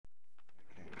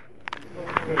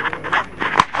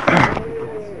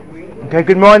Okay,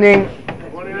 good morning.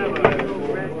 Good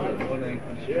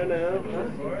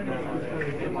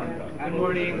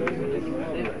morning.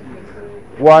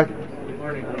 What? Good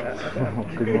morning.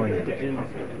 Good morning.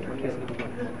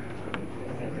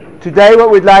 Today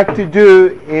what we'd like to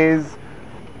do is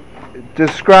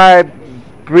describe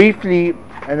briefly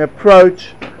an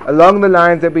approach along the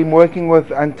lines that we've been working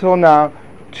with until now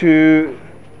to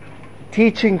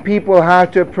teaching people how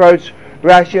to approach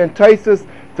Rashi and Tosfos.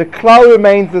 The klal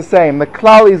remains the same. The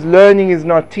klal is learning, is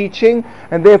not teaching,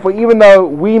 and therefore even though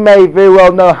we may very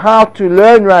well know how to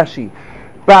learn Rashi,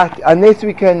 but unless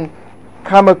we can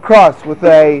come across with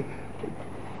a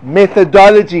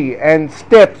methodology and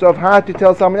steps of how to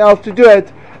tell someone else to do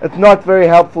it, it's not very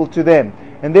helpful to them.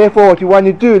 And therefore what you want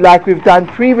to do, like we've done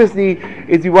previously,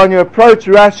 is you want to approach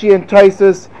Rashi and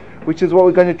Tosfos, which is what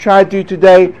we're going to try to do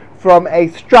today, from a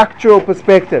structural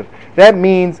perspective. That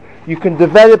means you can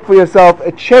develop for yourself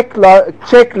a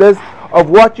checklist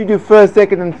of what you do first,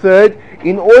 second and third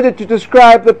in order to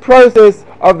describe the process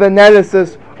of the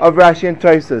analysis of Rashi and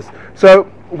Tosfos.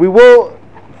 So we will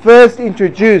first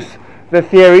introduce the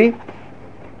theory,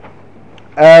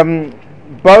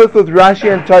 both with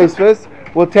Rashi and Tosfos.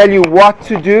 We'll tell you what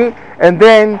to do, and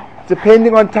then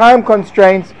depending on time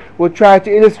constraints we'll try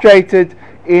to illustrate it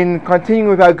in continuing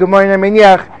with our Gemara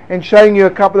Meniach and showing you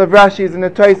a couple of Rashis and the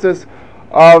Tosfos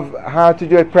of how to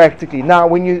do it practically. Now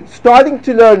when you're starting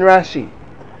to learn Rashi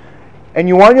and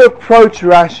you want to approach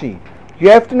Rashi, you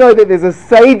have to know that there's a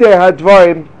Seder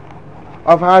HaDvarim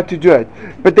of how to do it.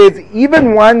 But there's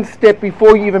even one step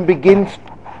before you even begin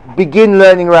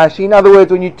learning Rashi. In other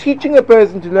words, when you're teaching a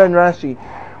person to learn Rashi,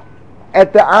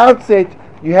 at the outset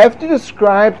you have to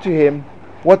describe to him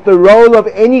what the role of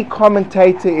any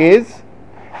commentator is,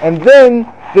 and then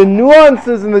the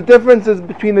nuances and the differences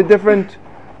between the different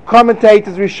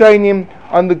commentators Rishonim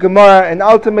on the Gemara, and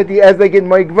ultimately as they get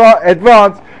more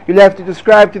advanced you'll have to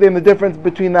describe to them the difference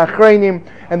between the Achronim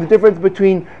and the difference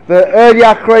between the early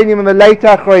Achronim and the later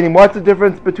Achronim. What's the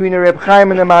difference between a Reb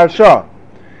Chaim and a Maharsha,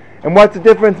 and what's the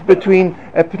difference between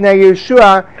a Pnei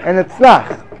Yehoshua and a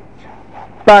Tzlach.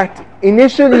 But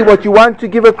initially what you want to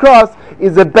give across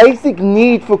is a basic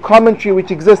need for commentary which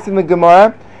exists in the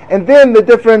Gemara, and then the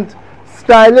different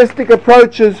stylistic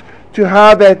approaches to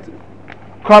how that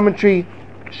commentary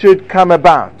should come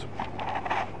about.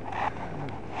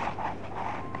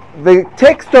 The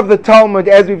text of the Talmud,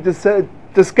 as we've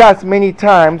discussed many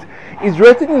times, is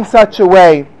written in such a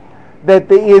way that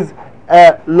there is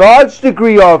a large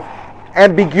degree of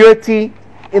ambiguity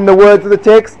in the words of the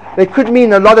text. They could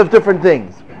mean a lot of different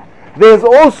things. There's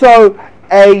also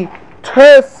a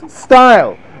terse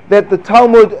style that the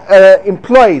Talmud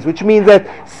employs, which means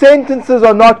that sentences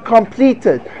are not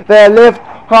completed, they are left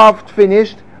half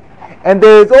finished, and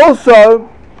there is also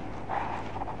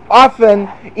often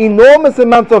enormous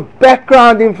amounts of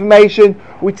background information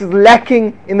which is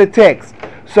lacking in the text.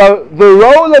 So the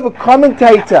role of a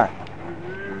commentator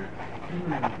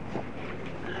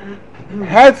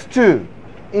has to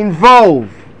involve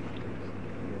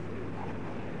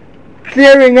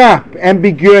clearing up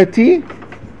ambiguity,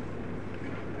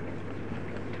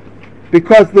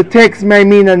 because the text may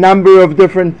mean a number of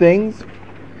different things,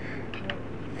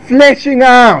 fleshing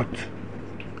out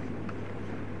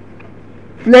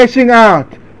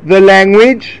the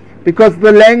language, because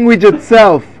the language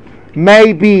itself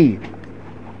may be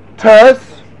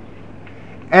terse,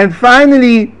 and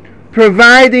finally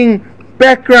providing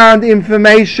background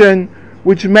information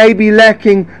which may be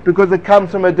lacking because it comes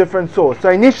from a different source. So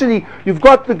initially you've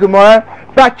got the Gemara,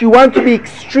 but you want to be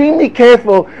extremely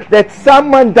careful that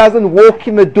someone doesn't walk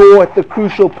in the door at the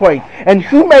crucial point. And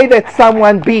who may that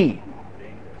someone be?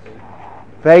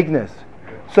 Vagueness.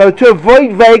 So to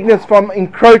avoid vagueness from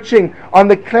encroaching on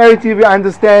the clarity of your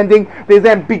understanding, there's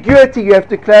ambiguity, you have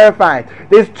to clarify it.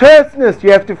 There's terseness,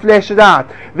 you have to flesh it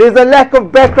out. There's a lack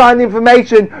of background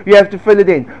information, you have to fill it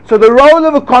in. So the role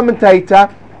of a commentator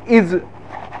is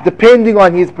depending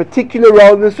on his particular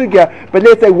role in the sugya, but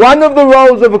let's say one of the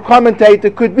roles of a commentator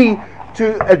could be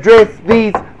to address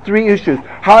these three issues.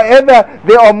 However,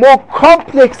 there are more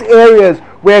complex areas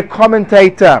where a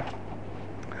commentator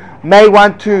may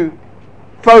want to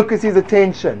focus his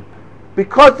attention.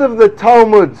 Because of the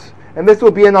Talmuds, and this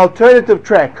will be an alternative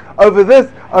track, over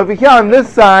here on this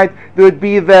side there would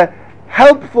be the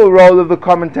helpful role of the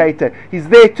commentator. He's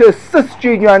there to assist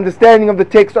you in your understanding of the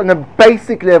text on a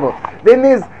basic level. Then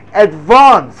there's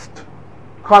advanced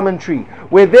commentary,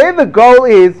 where there the goal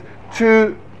is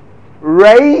to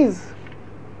raise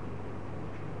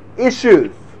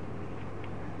issues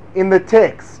in the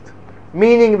text,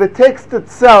 meaning the text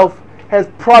itself has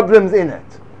problems in it.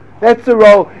 That's the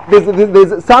role.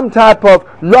 There's some type of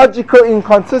logical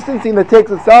inconsistency in the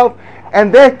text itself,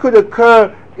 and that could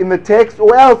occur in the text,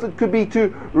 or else it could be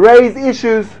to raise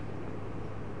issues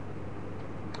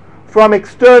from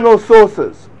external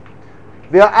sources.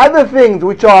 There are other things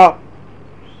which are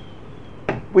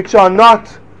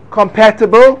not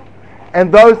compatible,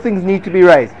 and those things need to be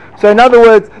raised. So in other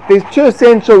words, there's two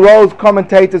essential roles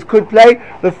commentators could play.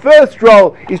 The first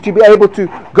role is to be able to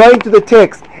go into the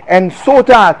text and sort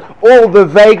out all the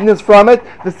vagueness from it.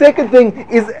 The second thing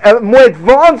is a more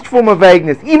advanced form of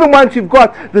vagueness, even once you've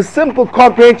got the simple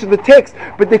comprehension of the text,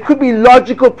 but there could be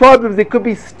logical problems, there could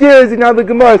be stirs in other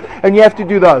Gemaras, and you have to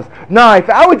do those. Now, if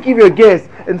I would give you a guess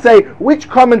and say which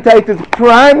commentator's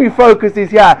primary focus is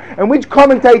here, and which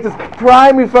commentator's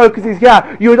primary focus is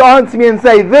here, you would answer me and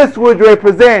say, this would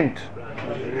represent,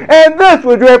 and this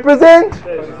would represent.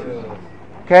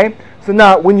 Okay? So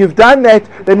now, when you've done that,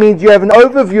 that means you have an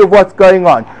overview of what's going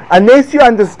on. Unless you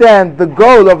understand the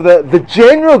goal of the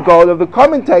general goal of the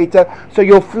commentator, so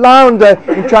you'll flounder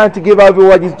in trying to give over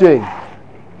what he's doing.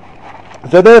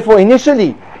 So therefore,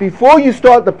 initially, before you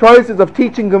start the process of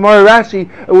teaching Gemara Rashi,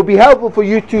 it will be helpful for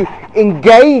you to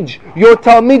engage your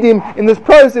Talmidim in this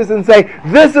process and say,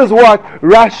 this is what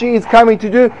Rashi is coming to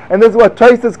do, and this is what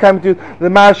Tosfos is coming to do. The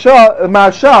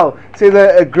Marshal says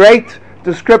a great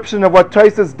description of what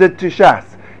Tosfos did to Shas.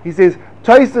 He says,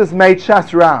 Tosfos made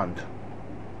Shas round.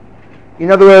 In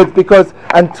other words, because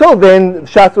until then,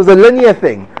 Shas was a linear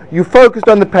thing. You focused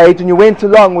on the page and you went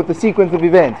along with the sequence of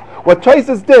events. What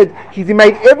Tosfos did is he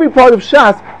made every part of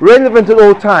Shas relevant at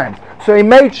all times. So he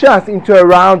made Shas into a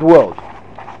round world.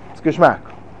 It's Geschmack.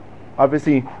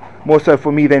 Obviously, more so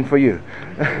for me than for you.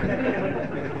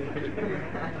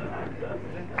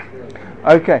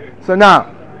 Okay, so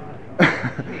now,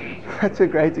 that's a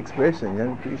great expression. You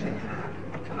don't appreciate it.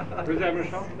 Where's that,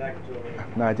 Michelle?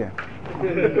 No idea.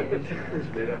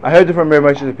 I heard it from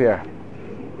Rabbi Moshe Shapiro.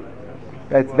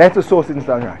 That's a source in its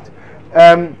own right.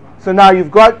 So now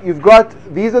you've got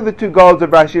these are the two goals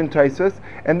of Rashi and Tosfos,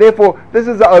 and therefore this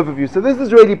is the overview. So this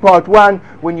is really part one.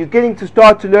 When you're getting to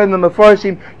start to learn the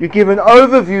Meforshim, you give an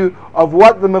overview of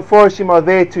what the Meforshim are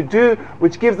there to do,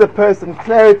 which gives a person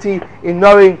clarity in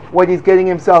knowing what he's getting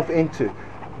himself into.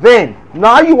 Then,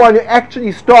 now you want to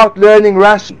actually start learning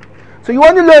Rashi. So you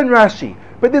want to learn Rashi,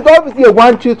 but there's obviously a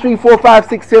 1, 2, 3, 4, 5,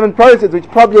 6, 7 process, which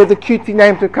probably has a cutesy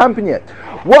name to accompany it.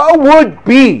 What would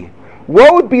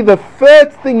be the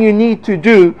first thing you need to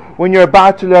do when you're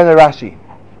about to learn a Rashi?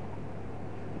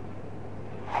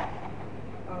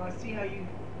 See how you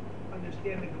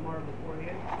understand the Gemara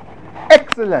beforehand.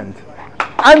 Excellent.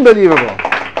 Unbelievable.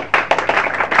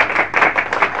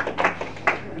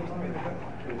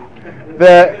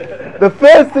 The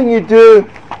first thing you do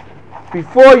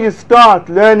before you start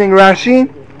learning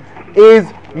Rashi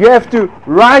is you have to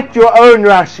write your own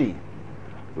Rashi.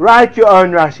 Write your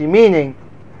own Rashi, meaning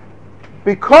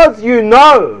because you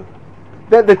know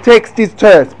that the text is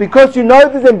terse, because you know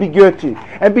there's ambiguity,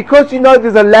 and because you know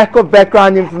there's a lack of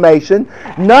background information,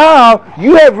 now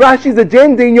you have Rashi's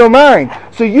agenda in your mind.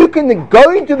 So you can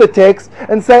go into the text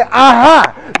and say,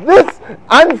 aha, this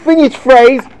unfinished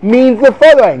phrase means the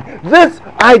following. This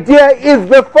idea is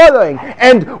the following.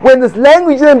 And when this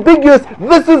language is ambiguous,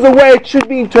 this is the way it should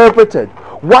be interpreted.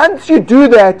 Once you do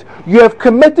that, you have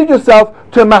committed yourself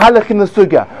to a mahalach in the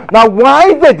sugya. Now, why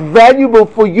is that valuable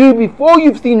for you before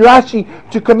you've seen Rashi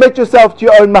to commit yourself to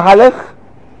your own mahalach?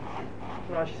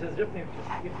 Rashi says differently,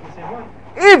 just the same one.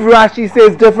 If Rashi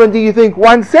says differently, you think,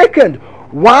 1 second,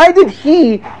 why did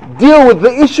he deal with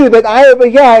the issue that I over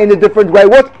here in a different way?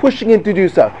 What's pushing him to do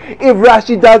so? If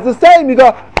Rashi does the same, you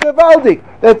go, Gevaldik.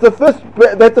 That's the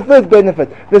first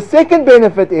benefit. The second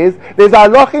benefit is there's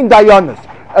halach in dayanos.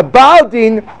 A Baal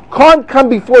Din can't come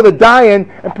before the Dayan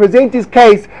and present his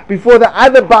case before the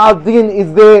other Baal Din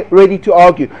is there ready to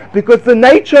argue. Because the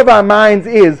nature of our minds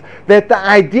is that the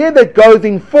idea that goes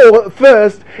in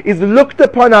first is looked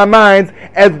upon our minds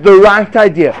as the right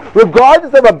idea,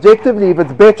 regardless of objectively if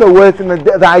it's better or worse than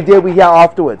the idea we hear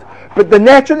afterwards. But the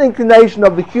natural inclination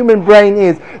of the human brain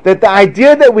is that the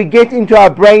idea that we get into our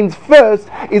brains first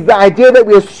is the idea that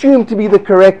we assume to be the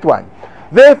correct one.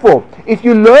 Therefore, if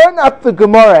you learn up the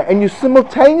Gemara and you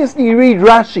simultaneously read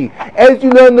Rashi as you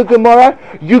learn the Gemara,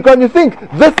 you're going to think,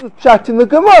 this is pshat in the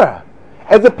Gemara.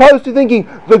 as opposed to thinking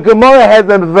the Gemara has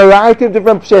a variety of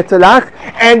different pshetalach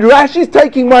and Rashi's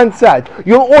taking one side.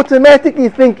 You'll automatically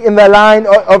think in the line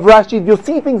of Rashi, you'll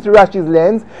see things through Rashi's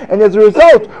lens, and as a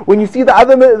result, when you see the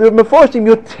other Meforshim,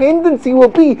 your tendency will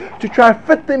be to try and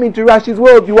fit them into Rashi's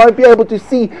world. You won't be able to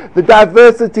see the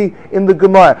diversity in the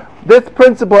Gemara. This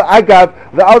principle, Agav,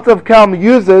 the Alter of Kelm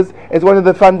uses as one of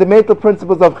the fundamental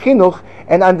principles of Chinuch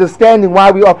and understanding why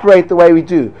we operate the way we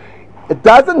do. It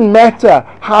doesn't matter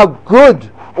how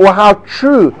good or how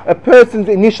true a person's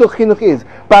initial chinuch is,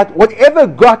 but whatever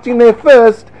got in there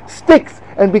first sticks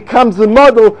and becomes the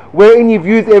model wherein you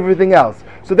views everything else.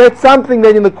 So that's something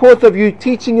that in the course of you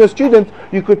teaching your students,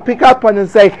 you could pick up on and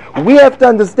say, we have to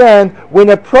understand when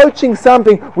approaching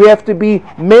something, we have to be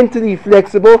mentally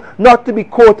flexible, not to be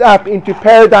caught up into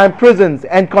paradigm prisons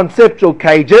and conceptual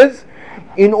cages.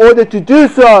 In order to do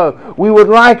so, we would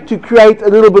like to create a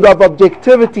little bit of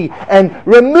objectivity and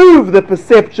remove the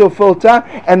perceptual filter.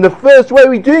 And the first way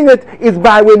we're doing it is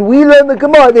by when we learn the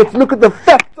Gemara, let's look at the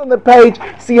facts on the page,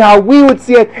 see how we would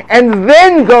see it, and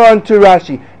then go on to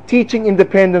Rashi, teaching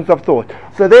independence of thought.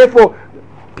 So therefore,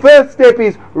 first step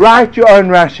is write your own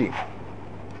Rashi.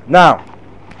 Now,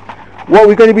 what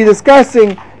we're going to be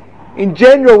discussing in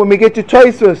general when we get to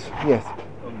Tosfos, yes.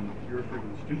 You're referring to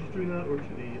the students doing that or to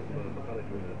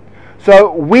the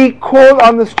So we call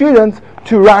on the students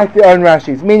to write their own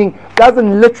Rashis, meaning it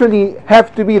doesn't literally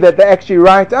have to be that they actually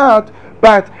write out,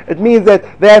 but it means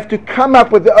that they have to come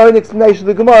up with their own explanation of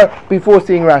the Gemara before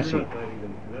seeing Rashi.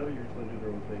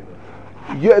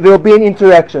 There will be an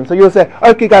interaction. So you'll say,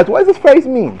 okay guys, what does this phrase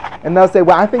mean? And they'll say,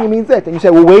 well, I think it means that. And you say,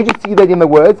 well, where did you see that in the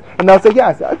words? And they'll say, yeah.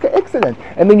 I say, okay, excellent.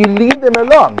 And then you lead them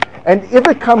along. And if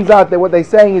it comes out that what they're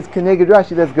saying is Keneged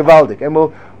Rashi, that's Gavaldik. And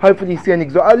we'll hopefully see an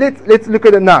example. Let's look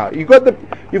at it now. You've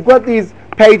got these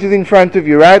pages in front of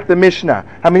you, right? The Mishnah.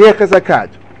 Hamanech Zakad.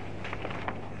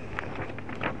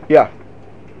 Yeah.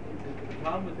 The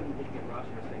problem with them looking at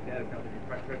Rashi or saying that is not that you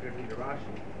practice everything to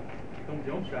Rashi. You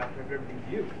don't practice everything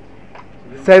to you.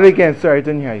 Say it again, sorry, I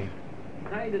didn't hear you.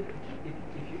 If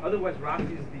you otherwise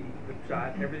Rashi is the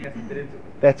shot, everything has to fit into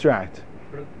it. That's right.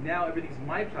 But now everything's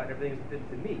my shot, everything has to fit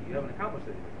into me. You haven't accomplished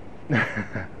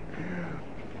anything.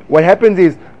 What happens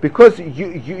is, because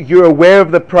you're aware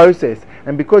of the process,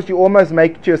 and because you almost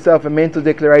make to yourself a mental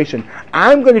declaration,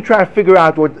 I'm going to try and figure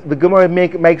out what the Gemara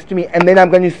makes to me, and then I'm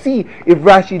going to see if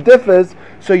Rashi differs,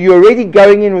 so you're already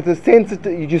going in with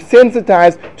you're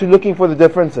sensitized to looking for the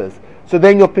differences. So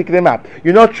then you'll pick them up.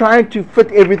 You're not trying to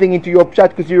fit everything into your pshat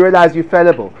because you realize you're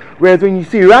fallible. Whereas when you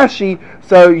see Rashi,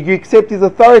 so you accept his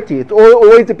authority. It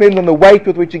always depends on the weight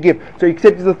with which you give. So you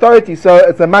accept his authority, so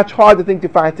it's a much harder thing to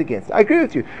fight against. I agree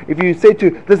with you. If you say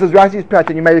this is Rashi's pshat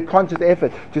and you made a conscious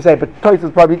effort to say, but Tosfos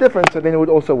is probably different, so then it would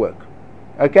also work.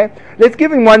 Okay? Let's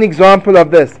give him one example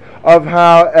of this, of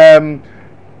how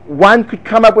one could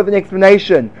come up with an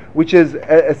explanation which is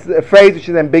a phrase which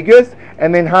is ambiguous,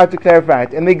 and then how to clarify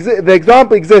it. And the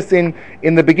example exists in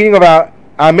the beginning of our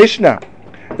Mishnah.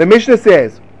 The Mishnah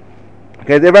says,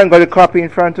 okay, has everyone got a copy in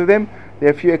front of them? There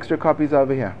are a few extra copies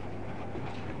over here.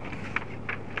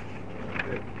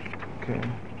 Okay.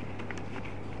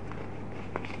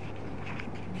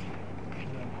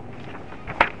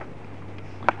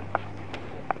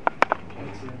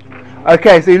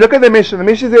 Okay, so you look at the Mishnah. The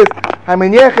Mishnah says,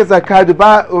 "Hamanech zakad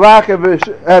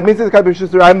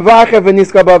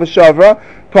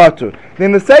patu."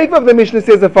 Then the Seif of the Mishnah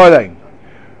says the following: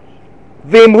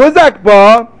 "V'im huzak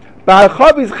ba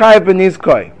ba'alchav is chayav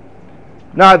b'nizkoi."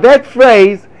 Now that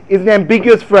phrase is an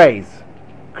ambiguous phrase.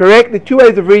 Correct? The two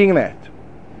ways of reading that. Do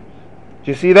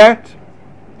you see that?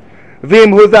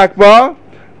 V'im huzak ba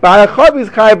ba'alchav is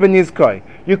chayav b'nizkoi.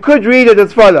 You could read it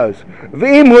as follows: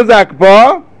 V'im huzak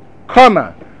ba,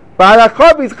 comma,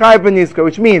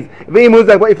 which means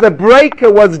if the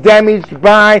breaker was damaged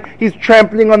by his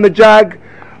trampling on the jug,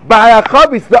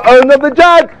 the owner of the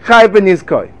jug,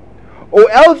 or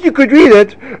else you could read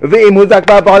it,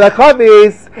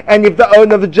 and if the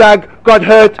owner of the jug got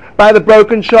hurt by the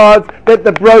broken shards that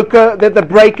the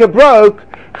breaker broke,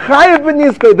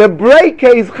 the breaker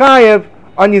is chayav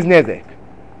on his nezek.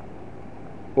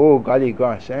 Oh golly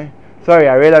gosh, eh? Sorry,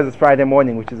 I realize it's Friday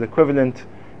morning, which is equivalent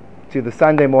to the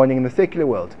Sunday morning in the secular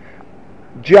world.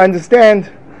 Do you understand?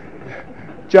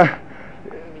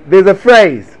 There's a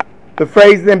phrase. The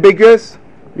phrase is ambiguous.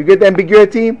 You get the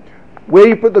ambiguity. Where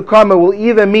you put the comma will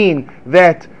either mean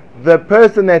that the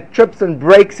person that trips and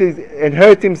breaks and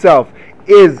hurts himself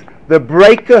is the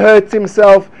breaker hurts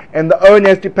himself and the owner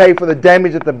has to pay for the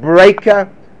damage that the breaker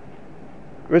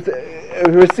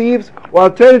receives, or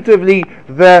alternatively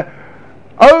the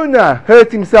owner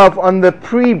hurt himself on the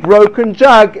pre-broken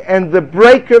jug and the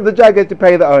breaker of the jug has to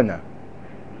pay the owner.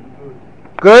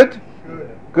 Good?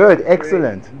 Good,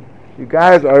 excellent. You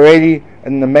guys are already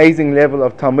at an amazing level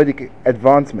of Talmudic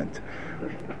advancement.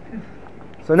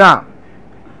 So now,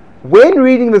 when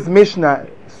reading this Mishnah,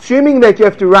 assuming that you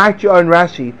have to write your own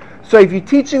Rashi, so if you're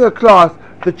teaching a class,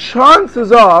 the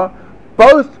chances are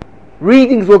both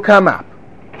readings will come up.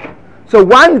 So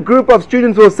one group of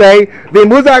students will say,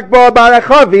 V'muzak bo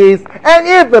barachavis, and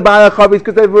if the barachavis,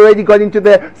 because they've already got into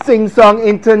the sing-song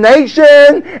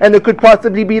intonation, and it could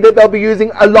possibly be that they'll be using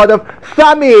a lot of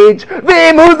thumbage,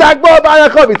 V'muzak bo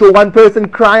barachavis, or one person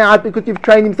cry out because you've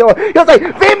trained him so well, he'll say,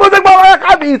 V'muzak bo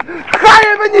barachavis,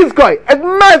 chayav v'nizkoi. It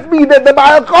must be that the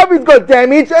barachavis got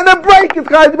damaged, and the break is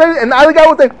chayav v'nizkoi. And the other guy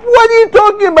will say, what are you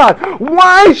talking about?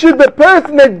 Why should the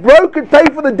person that broke it pay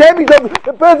for the damage of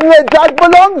the person that judge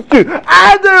belongs to?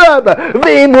 Adarabah,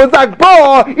 v'imuzak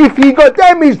bo, if he got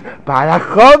damaged,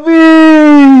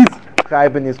 barachavis,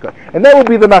 chayav v'nizkoi. And that will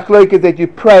be the machlokas that you're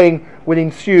praying will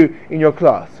ensue in your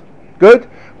class. Good?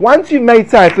 Once you've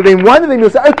made sense, so then one of them will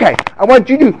say, okay, I want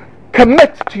you to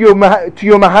commit to your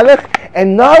mahalach,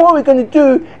 and now what we're going to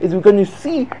do is we're going to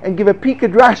see and give a peek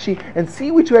at Rashi and see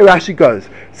which way Rashi goes.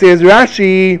 Says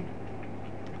Rashi,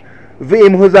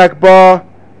 v'imuzak bo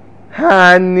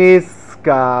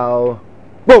haniskal.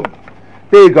 Boom.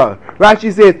 There you go.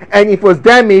 Rashi says, and if it was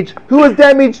damaged, who was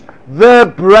damaged?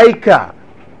 The breaker.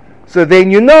 So then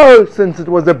you know, since it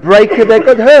was a breaker that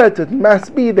got hurt, it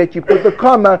must be that you put the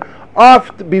comma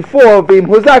before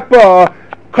v'imuzak bo,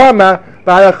 comma,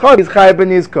 barachavis chayav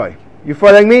v'nizkoi. You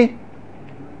following me?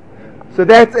 So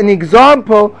that's an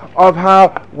example of how,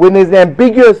 when there's an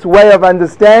ambiguous way of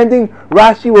understanding,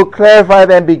 Rashi will clarify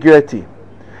the ambiguity.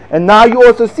 And now you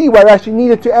also see why Rashi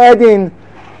needed to add in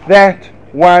that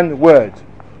one word.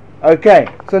 Okay,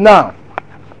 so now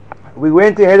we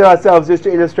went ahead of ourselves just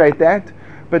to illustrate that,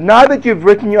 but now that you've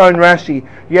written your own Rashi,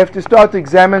 you have to start to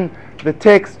examine the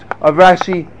text of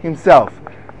Rashi himself.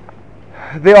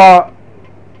 There are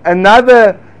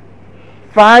another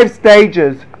 5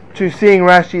 stages to seeing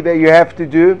Rashi that you have to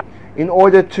do in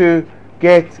order to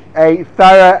get a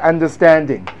thorough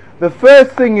understanding. The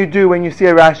first thing you do when you see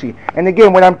a Rashi, and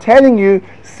again, what I'm telling you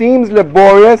seems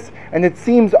laborious and it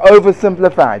seems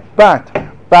oversimplified, but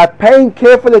by paying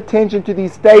careful attention to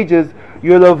these stages,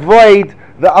 you'll avoid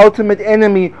the ultimate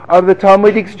enemy of the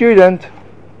Talmudic student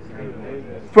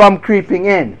from creeping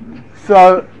in.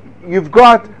 So you've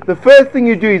got, the first thing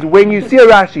you do is when you see a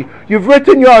Rashi, you've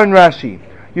written your own Rashi,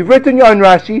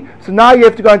 so now you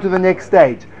have to go into the next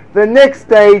stage. The next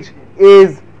stage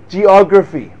is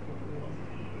geography.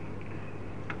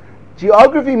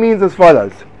 Geography means as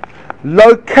follows: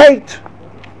 locate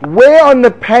where on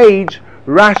the page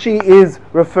Rashi is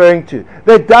referring to.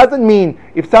 That doesn't mean,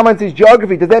 if someone says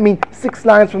geography, does that mean 6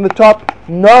 lines from the top?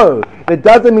 No, that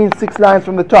doesn't mean 6 lines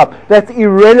from the top. That's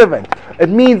irrelevant. It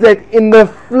means that in the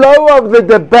flow of the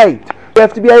debate, you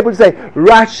have to be able to say,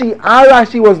 our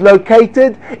Rashi was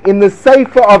located in the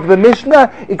Sefer of the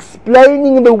Mishnah,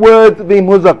 explaining the words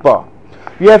v'imuzak bo.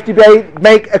 You have to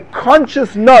make a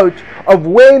conscious note of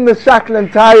where in the Shakal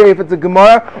and Taya, if it's a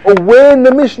Gemara, or where in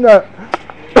the Mishnah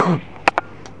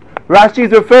Rashi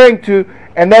is referring to,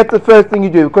 and that's the first thing you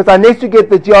do, because unless you get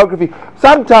the geography,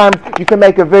 sometimes you can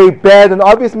make a very bad and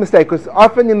obvious mistake, because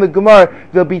often in the Gemara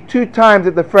there'll be 2 times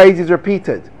that the phrase is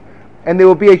repeated, and there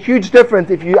will be a huge difference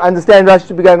if you understand Rashi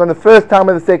to be going on the first time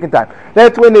or the second time.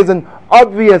 That's when there's an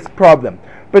obvious problem.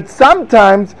 But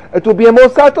sometimes it will be a more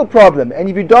subtle problem, and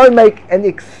if you don't make an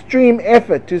extreme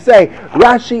effort to say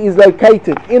Rashi is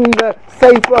located in the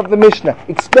Sefer of the Mishnah,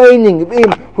 explaining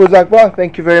V'im Huzak bo,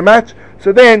 thank you very much,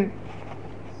 so then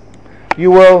you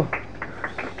will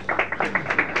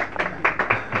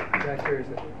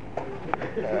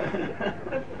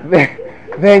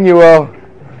then you will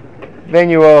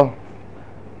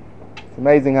it's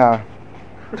amazing how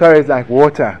Torah is like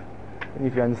water, and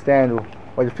if you understand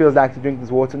what it feels like to drink this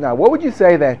water now. What would you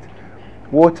say that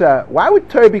water, why would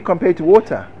Torah be compared to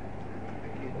water?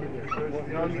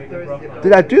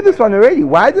 Did I do this one already?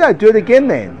 Why did I do it again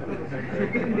then?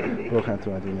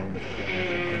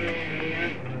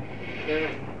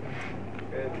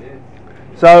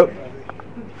 So,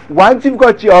 once you've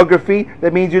got geography,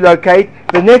 that means you locate.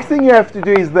 The next thing you have to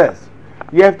do is this.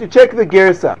 You have to check the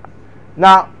Gersa.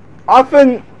 Now,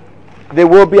 often there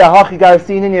will be a Hachi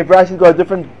Garasinin if Rashi's got a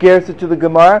different Gersa to the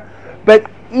Gemara, but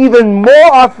even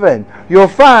more often you'll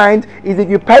find is if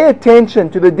you pay attention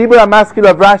to the Dibur HaMaskil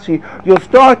of Rashi, you'll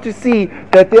start to see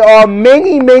that there are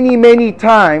many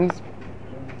times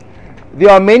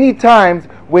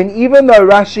when even though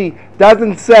Rashi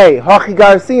doesn't say Hachi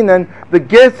Garsinan, the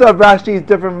Girsa of Rashi is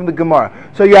different from the Gemara.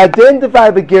 So you identify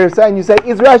the Girsa and you say,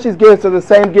 is Rashi's Girsa the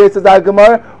same Girsa as our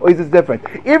Gemara, or is it different?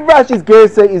 If Rashi's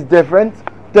Girsa is different,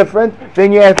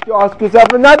 then you have to ask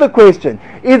yourself another question.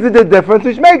 Is it a difference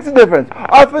which makes a difference?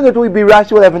 Often it will be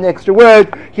Rashi will have an extra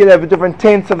word, he'll have a different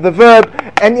tense of the verb,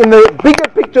 and in the bigger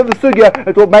picture of the sugya,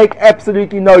 it will make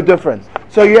absolutely no difference.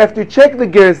 So you have to check the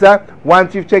Girsa.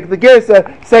 Once you've checked the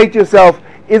Girsa, say to yourself,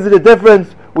 is it a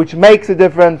difference which makes a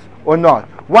difference or not?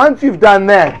 Once you've done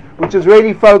that, which is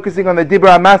really focusing on the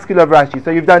Dibra HaMaskil of Rashi, so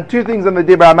you've done two things on the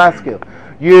Dibra HaMaskil.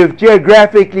 You've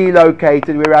geographically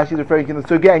located where Rashi is referring to the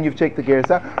Sugya, and you've checked the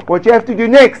Girsa. What you have to do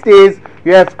next is,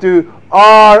 you have to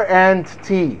R and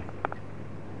T.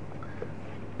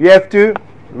 You have to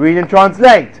read and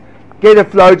translate. Get a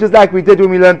flow, just like we did when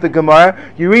we learned the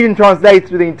Gemara. You read and translate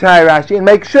through the entire Rashi, and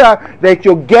make sure that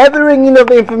your gathering in of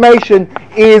the information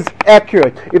is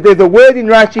accurate. If there's a word in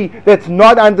Rashi that's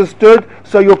not understood,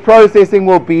 so your processing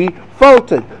will be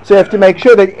faulted. So you have to make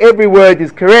sure that every word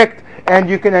is correct, and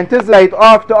you can anticipate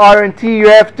after R and T you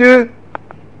have to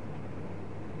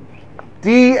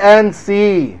D and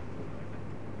C.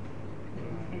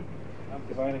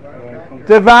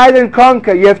 Divide and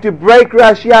conquer. You have to break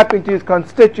Rashi up into its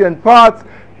constituent parts,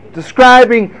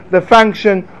 describing the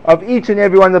function of each and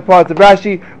every one of the parts of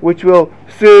Rashi, which we'll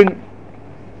soon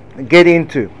get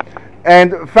into.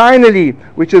 And finally,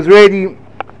 which is really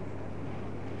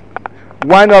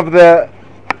one of the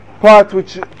parts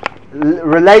which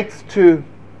relates to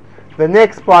the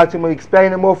next part, and we'll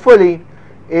explain it more fully,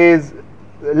 is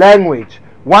language.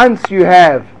 Once you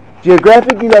have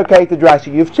geographically located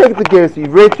Rashi, you've checked the Girsa,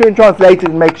 you've read through and translated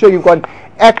and make sure you've got an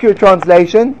accurate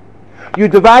translation, you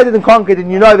divided and conquered,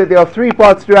 and you know that there are three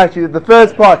parts to Rashi. That the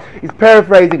first part is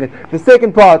paraphrasing it, the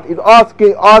second part is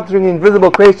answering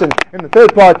invisible questions, and the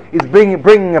third part is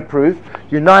bringing a proof.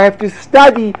 You now have to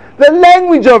study the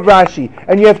language of Rashi,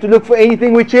 and you have to look for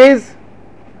anything which is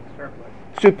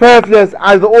superfluous,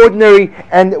 out of the ordinary,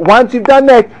 and once you've done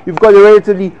that, you've got a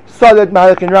relatively solid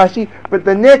Mahalach in Rashi. But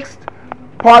the next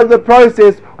part of the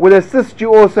process will assist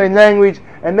you also in language,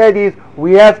 and that is,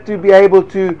 we have to be able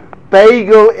to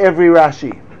bagel every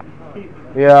Rashi.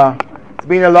 Yeah, it's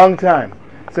been a long time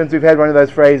since we've had one of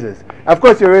those phrases. Of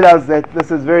course, you realize that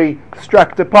this is very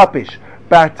structure popish,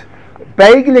 but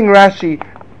bageling Rashi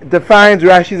defines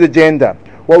Rashi's agenda.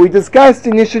 What we discussed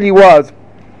initially was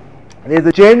there's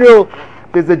a general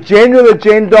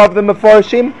agenda of the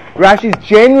Meforshim. Rashi's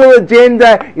general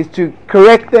agenda is to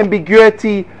correct the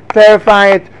ambiguity, clarify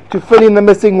it, to fill in the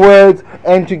missing words,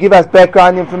 and to give us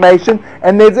background information.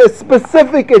 And there's a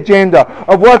specific agenda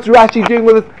of what's Rashi doing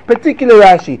with this particular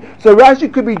Rashi. So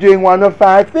Rashi could be doing one of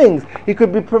five things. He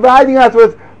could be providing us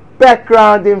with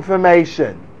background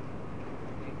information.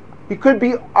 He could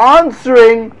be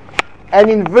answering an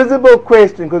invisible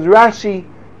question, because Rashi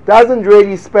doesn't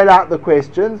really spell out the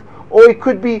questions. Or it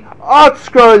could be art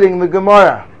scrolling the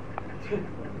Gemara.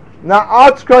 Now,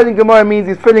 art scrolling Gemara means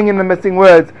he's filling in the missing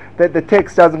words that the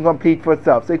text doesn't complete for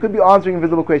itself. So he could be answering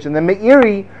invisible questions. The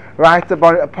Meiri writes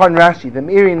upon Rashi, the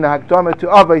Meiri in the Hakdama to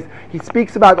Avos, he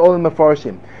speaks about all the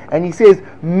Meforshim. And he says,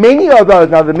 many of those,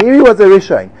 now the Meiri was a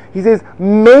Rishon, he says,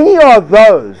 many of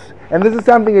those, and this is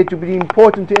something that would be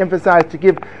important to emphasize, to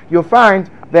give, you'll find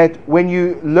that when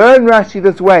you learn Rashi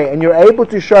this way, and you're able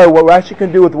to show what Rashi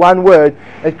can do with one word,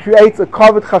 it creates a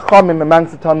kavod chachamim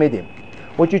amongst the Talmidim.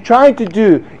 What you're trying to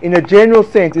do, in a general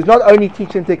sense, is not only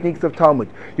teach them techniques of Talmud.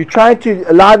 You're trying to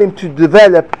allow them to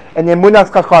develop an emunas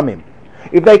chachamim.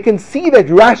 If they can see that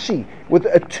Rashi, with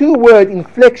a two-word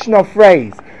inflection of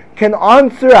phrase, can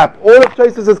answer up all of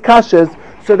Tosfos' kashas,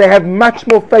 so they have much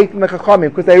more faith in the Chachamim,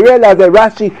 because they realize that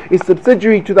Rashi is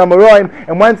subsidiary to the Amoraim,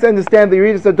 and once they understand the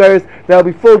Yeridus Adoros, they'll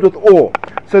be filled with awe.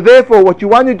 So therefore, what you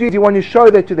want to do is you want to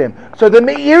show that to them. So the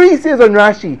Meiri says on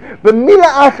Rashi,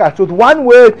 B'mila achas, with one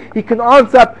word, he can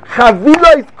answer up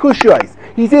Chavilos Kushois.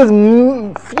 He says,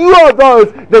 few are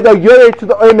those that are yored to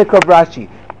the Omek of Rashi.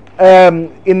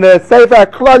 In the Sefer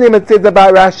Klolim it says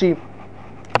about Rashi,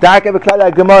 Dark Ever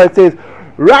Gemara, it says,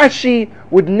 Rashi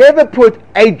would never put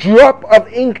a drop of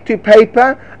ink to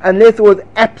paper unless it was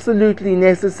absolutely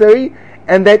necessary,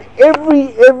 and that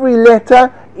every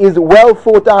letter is well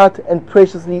thought out and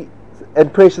preciously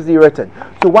written.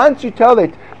 So once you tell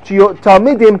that to your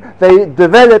Talmidim, they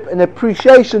develop an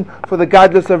appreciation for the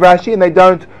godless of Rashi, and they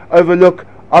don't overlook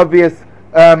obvious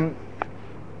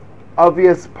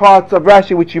parts of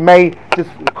Rashi which you may just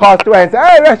cast away and say,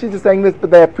 oh, Rashi's just saying this, but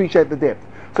they appreciate the depth.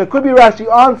 So it could be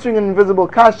Rashi answering an invisible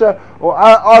kasha, or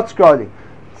art scrolling.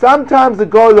 Sometimes the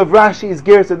goal of Rashi is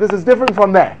Girsa. This is different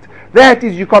from that. That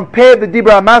is, you compare the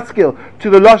Dibra HaMaskil to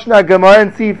the Lashon HaGemara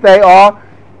and see if they are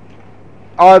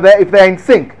are they, if they're in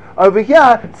sync. Over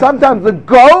here, sometimes the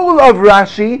goal of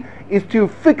Rashi is to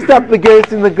fix up the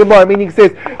gears in the Gemara, meaning he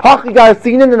says, Haki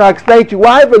Garasinan, and I'll explain to you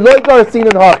why, but Lo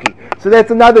Garasinan Haki. So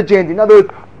that's another agenda. In other words,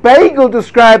 Bagel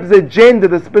describes the agenda,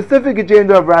 the specific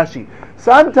agenda of Rashi.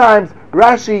 Sometimes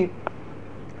Rashi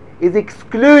is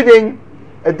excluding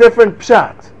a different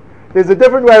pshat. There's a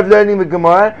different way of learning the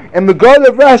Gemara, and the goal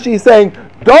of Rashi is saying,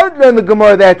 don't learn the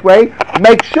Gemara that way,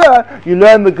 make sure you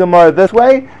learn the Gemara this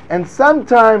way, and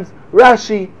sometimes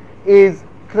Rashi is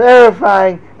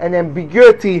clarifying an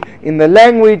ambiguity in the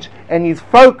language, and his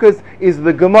focus is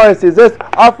the Gemara says this.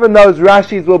 Often those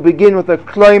Rashis will begin with a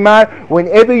kloimar.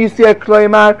 Whenever you see a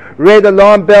kloimar, red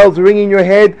alarm bells ring in your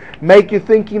head, make you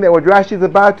thinking that what Rashi is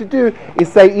about to do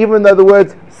is say, even though the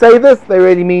words say this, they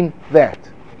really mean that.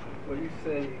 When you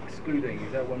say excluding,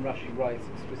 is that when Rashi writes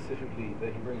specifically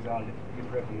that he brings out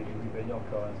Yukrevi and Ben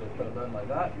Yoka and so it's better learn like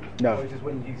that? No. Or is just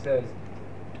when he says,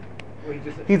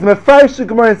 He's mefarish the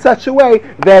Gemara in such a way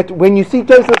that when you see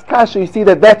Tosafos Kasha, you see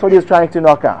that that's what he's trying to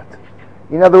knock out.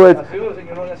 In other words, so you're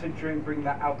not necessarily bringing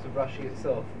that out of Rashi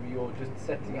itself. You're just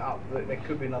setting it up that there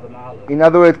could be another mahala. in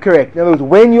other words, correct. In other words,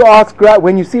 when you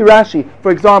see Rashi, for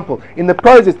example, in the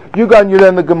process, you go and you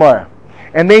learn the Gemara,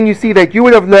 and then you see that you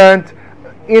would have learned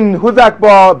in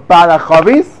Huzakbar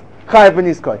Balachavis Chayav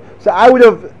V'Niskoy. So I would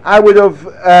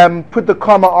have put the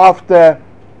comma after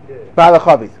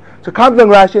Balachavis. So comes on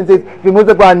Rashi and says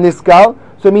V'Muzakbar Niskal.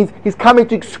 So it means he's coming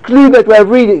to exclude that way of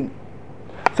reading.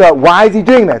 So why is he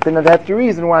doing that? Then I'd have to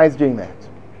reason why he's doing that.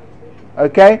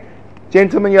 Okay?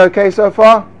 Gentlemen, you okay so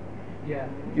far? Yeah.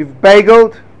 You've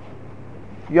bageled?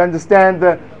 You understand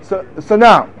the... So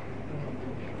now,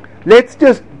 let's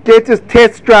just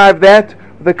test drive that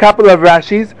with a couple of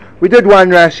Rashis. We did one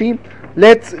Rashi.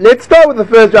 Let's start with the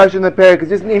first Rashi in the parak. It's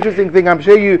just an interesting thing. I'm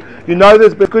sure you know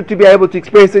this, but it's good to be able to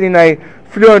express it in a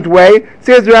fluent way. It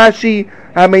says Rashi,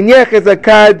 Hamenyech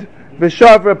ezakad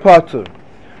v'shavra patur.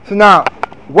 So now,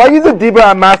 what is the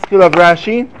Dibra HaMaskil of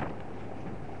Rashi?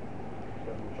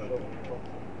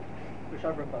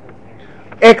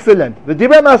 Excellent. The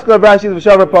Dibra HaMaskil of Rashi is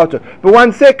v'shavra patur. But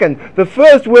 1 second, the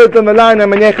first word on the line,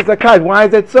 Hamenyech ezakad, why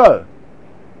is that so?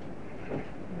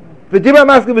 The Dibra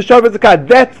HaMaskil v'shavra ezakad,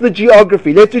 that's the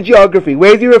geography. Let's do geography.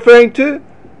 Where is he referring to?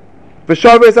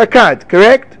 V'shavra ezakad,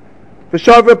 correct?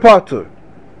 V'shavra patur.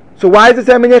 So why does it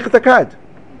say Hamenyech ezakad?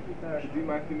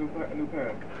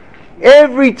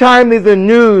 Every time there's a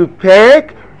new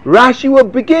parak, Rashi will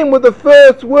begin with the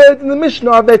first words in the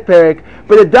Mishnah of that parak,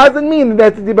 but it doesn't mean that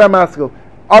that's the Dibra HaMaskil.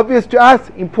 Obvious to us,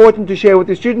 important to share with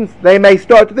the students. They may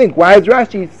start to think, why is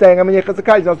Rashi saying Hamenyech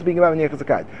ezakad? He's not speaking about Hamenyech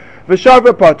ezakad.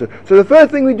 V'shavra patur. So the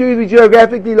first thing we do is we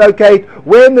geographically locate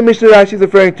where in the Mishnah Rashi is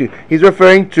referring to. He's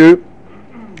referring to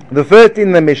the first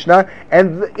in the Mishnah,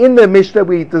 and in the Mishnah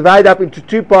we divide up into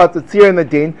two parts, the Tzir and the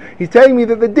Din. He's telling me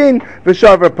that the Din,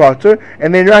 V'shavra patur,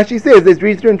 and then Rashi says, let's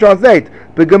read through and translate.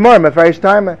 The Gemara, Mefarish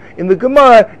Taima. In the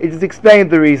Gemara, it is explained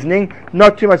the reasoning,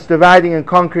 not too much dividing and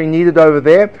conquering needed over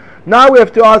there. Now we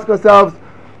have to ask ourselves,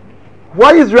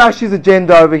 what is Rashi's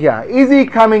agenda over here? Is he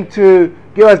coming to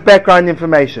give us background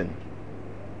information?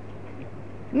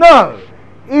 No.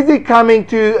 Is he coming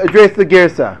to address the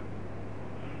Gersa?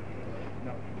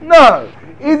 No.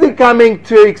 Is he coming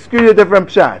to exclude a different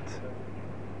pshat?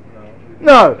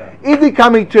 No. Is he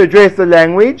coming to address the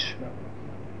language?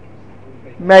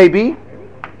 Maybe.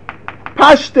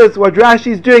 Pashtus, what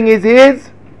Rashi is doing is he is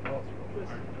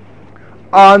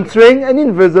answering an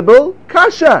invisible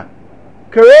kasha.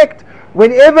 Correct?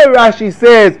 Whenever Rashi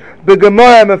says the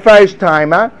Gemara Mefarish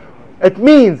Taima, it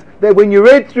means that when you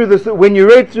read through the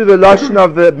lashon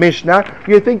of the Mishnah,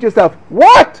 you think to yourself,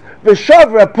 "What?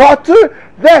 V'shavra patur?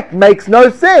 That makes no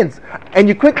sense." And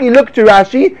you quickly look to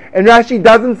Rashi, and Rashi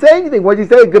doesn't say anything. What does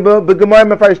he say? The Gemara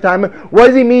Mefarish Taima. What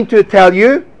does he mean to tell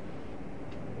you?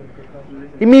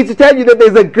 He means to tell you that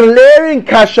there's a glaring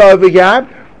kasha over here.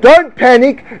 Don't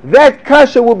panic. That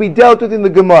kasha will be dealt with in the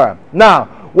Gemara. Now,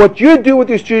 what you do with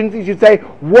your students is you say,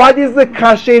 what is the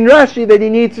kasha in Rashi that he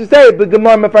needs to say? The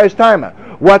Gemara Mefarish Taima.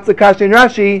 What's the kasha in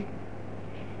Rashi?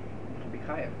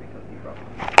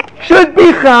 Should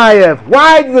be chayev.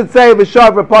 Why does it say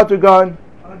v'shavra patur gone?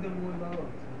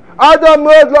 Adam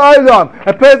mud la'olam.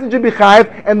 A person should be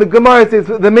chayev, and the Gemara says,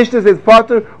 the Mishnah says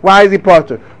patur. Why is he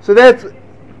patur?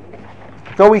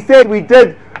 So we said we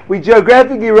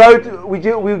geographically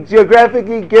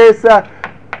gersa,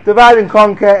 divide and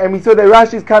conquer, and we saw that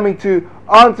Rashi is coming to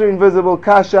answer invisible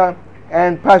kasha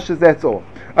and pashas. That's all.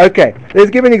 Okay, let's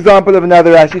give an example of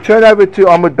another Rashi. Turn over to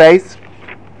Amud Beis.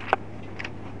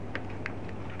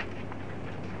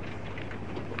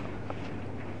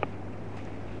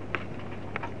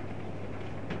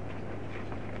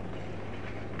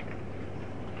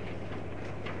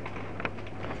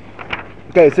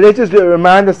 Okay, so let's just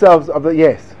remind ourselves of the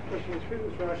yes. Question is,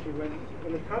 Friedrich Rashi,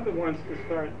 when the Talmud wants to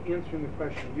start answering the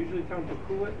question, usually tell him to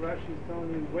cool it. Rashi's telling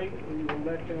you wait, or you will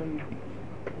let them.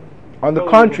 On the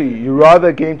contrary, you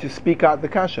rather get him to speak out the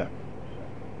kasha.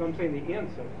 So I'm saying the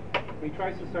answer. When he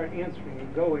tries to start answering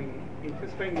and going,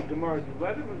 anticipating the Gemara, you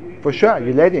let him. Or you For sure,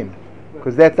 you let him.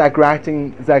 Because that's like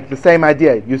writing, it's like the same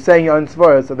idea. You're saying your own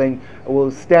svara, so then it will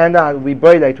stand out, it will be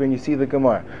boilate when you see the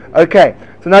Gemara. Okay,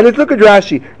 so now let's look at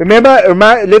Rashi. Remember,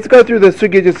 let's go through the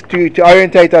sugya just to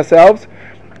orientate ourselves.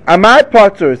 Amai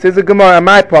patur, says the Gemara,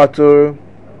 Amai patur.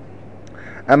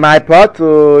 Amai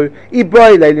patur,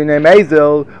 iboilei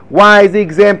lunem. Why is he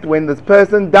exempt when this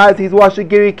person does his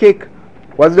washagiri kick?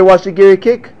 Was it a washagiri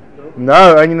kick?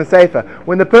 No, only in the Sefer.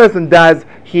 When the person does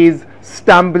his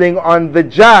stumbling on the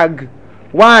jug,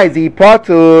 why is he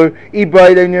patur? He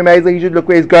should look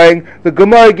where he's going. The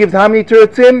Gemara gives how many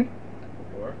terutzim?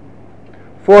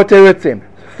 4 terutzim.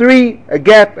 3, a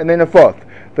gap, and then a fourth.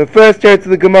 The first teretz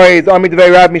of the Gemara is Amid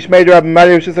Vei Rab Mishmei Rab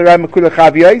Mali Rosh Rab Mekula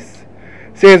Chavios.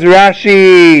 Says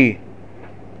Rashi,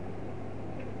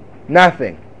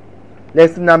 nothing.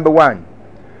 Lesson number 1.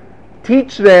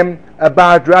 Teach them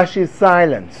about Rashi's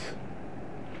silence.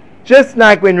 Just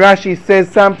like when Rashi says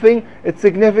something, it's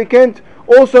significant.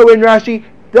 Also when Rashi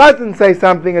doesn't say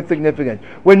something, it's significant.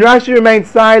 When Rashi remains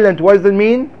silent, what does it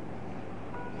mean?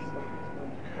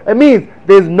 It means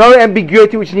there's no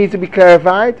ambiguity which needs to be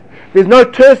clarified. There's no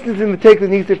terseness in the text that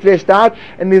needs to be fleshed out,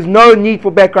 and there's no need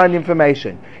for background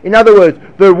information. In other words,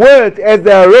 the words as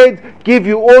they are read give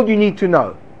you all you need to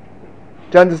know.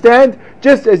 Do you understand?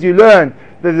 Just as you learn,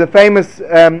 there's a famous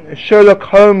Sherlock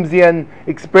Holmesian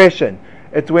expression.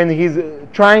 It's when he's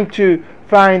trying to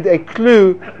find a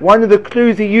clue. One of the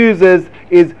clues he uses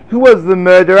is who was the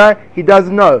murderer. He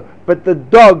doesn't know, but the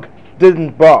dog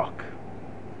didn't bark.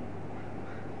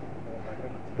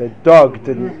 The dog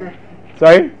didn't.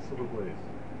 Sorry?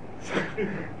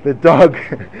 The dog.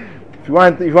 If you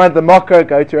want the mocker,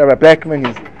 go to Rabbi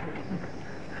Blackman.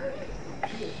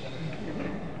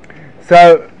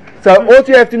 So also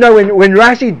you have to know when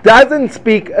Rashi doesn't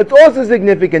speak, it's also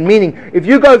significant. Meaning, if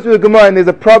you go through the Gemara and there's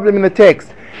a problem in the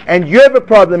text, and you have a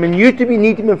problem, and you to be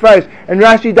neat and fresh, and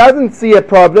Rashi doesn't see a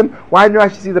problem, why didn't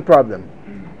Rashi see the problem?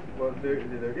 Well, there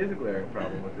is a glaring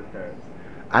problem with this text.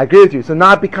 I agree with you. So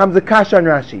now it becomes a kasha on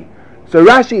Rashi. So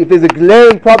Rashi, if there's a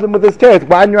glaring problem with this text,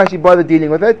 why didn't Rashi bother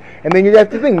dealing with it? And then you'd have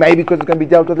to think, maybe because it's going to be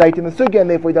dealt with later in the sugya, and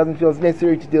therefore he doesn't feel it's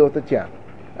necessary to deal with it here.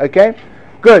 Okay?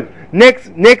 Good. Next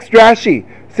Rashi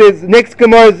says, next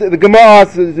Gemara, the Gemara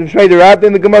asks Shmei the Rab,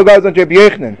 then the Gemara goes on to Rabbi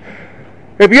Yochanan.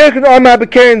 Rabbi Yochanan Amar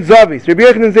B'Keren Zavis. Rabbi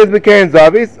Yochanan says B'Keren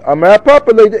Zavis. Amar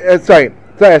properly, sorry,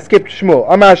 I skipped Shmuel.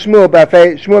 Amar Shmuel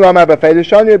Amar B'Fei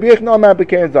L'Shani. Rabbi Yochanan Amar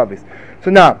B'Keren Zavis.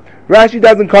 So now, Rashi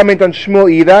doesn't comment on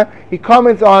Shmuel either. He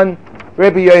comments on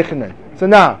Rabbi Yochanan. So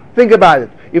now, think about it.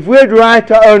 If we had write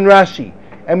our own Rashi,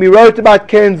 and we wrote about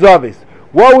Keren Zavis,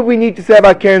 what would we need to say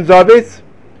about Keren Zavis?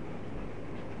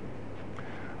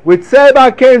 We'd say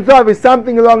about Keren Zavis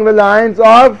something along the lines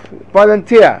of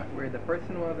volunteer. Where the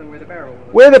person was and where the barrel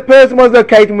was. Where the person was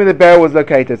located and where the barrel was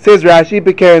located. Says Rashi,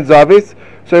 B'Keren Zavis.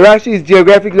 So Rashi is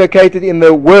geographically located in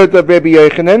the words of Rabbi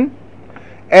Yochanan,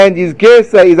 and his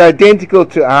gersa is identical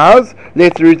to ours.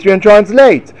 Let's read through and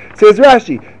translate. Says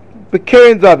Rashi,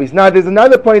 B'Keren Zavis. Now there's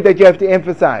another point that you have to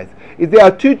emphasize, is there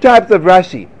are 2 types of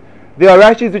Rashi. There are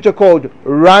Rashis which are called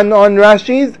run-on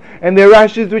Rashis, and there are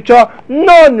Rashis which are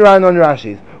non-run-on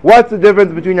Rashis. What's the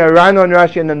difference between a run-on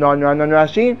Rashi and a non-run-on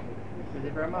Rashi?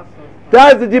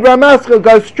 Does the Dibra Maschil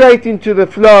go straight into the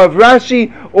flow of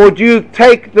Rashi, or do you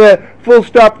take the full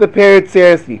stop, the period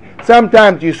seriously?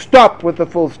 Sometimes you stop with the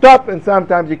full stop, and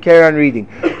sometimes you carry on reading.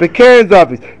 But Karen's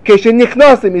office, Keshe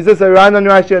Nichnosim, is this a run-on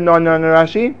Rashi or non-run-on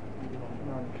Rashi?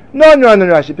 Non-run-on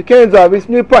Rashi. But Karen's office,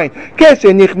 new point.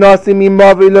 Keshe Nichnosim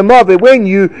imavi lemavi. When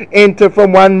you enter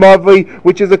from one mavi,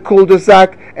 which is a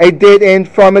cul-de-sac, a dead end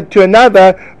from it to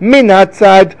another, min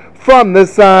hatzad, from the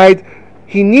side,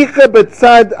 hinicha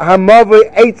betzad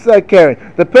hamavi eitza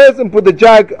keren. The person put the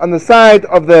jug on the side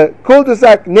of the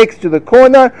cul-de-sac next to the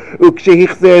corner,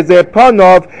 ukshehichzer ze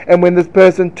panov, and when this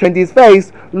person turned his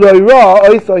face, lo ra,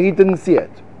 also he didn't see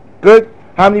it. Good.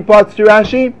 How many parts to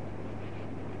Rashi?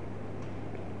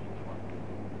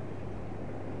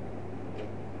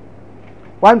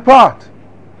 One part.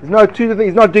 He's not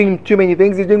doing too many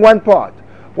things. He's doing one part.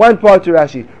 One part to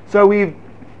Rashi. So we've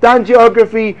done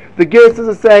geography. The gears is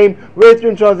the same. Read through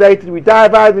and translated. We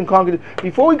divided and conquered it.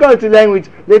 Before we go into language,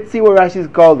 let's see what Rashi's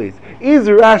goal is. Is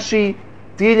Rashi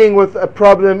dealing with a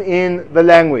problem in the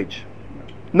language?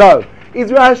 No. Is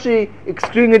Rashi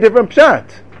excluding a different pshat?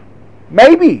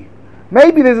 Maybe.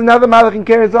 Maybe there's another malach in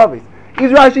Keren Zavis.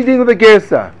 Is Rashi dealing with a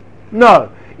gersa? No.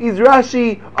 Is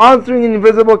Rashi answering an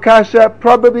invisible kasha?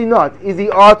 Probably not. Is he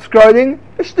art scrolling?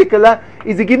 Shtikala.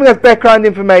 Is he giving us background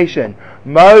information?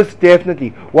 Most definitely.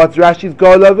 What's Rashi's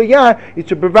goal over here is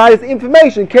to provide us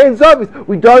information. Keren Zavis,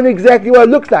 we don't know exactly what it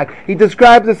looks like. He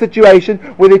describes a situation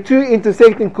where there are two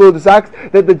intersecting cul-de-sacs,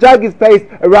 that the jug is placed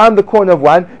around the corner of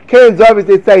one. Keren Zavis,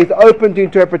 let's say, is open to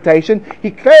interpretation.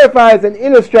 He clarifies and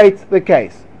illustrates the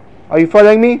case. Are you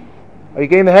following me? Are you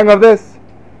getting the hang of this?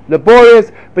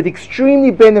 Laborious, but extremely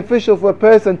beneficial for a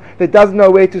person that doesn't know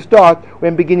where to start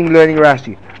when beginning learning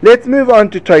Rashi. Let's move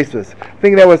on to Tosfos. I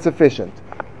think that was sufficient.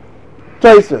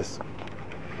 Tosfos.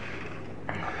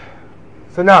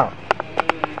 So now,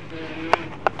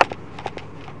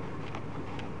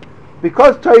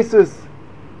 because Tosfos'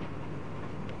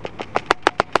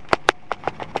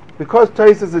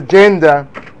 agenda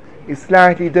is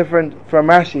slightly different from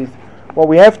Rashi's, what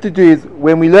we have to do is,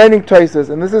 when we're learning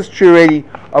Tosfos, and this is true really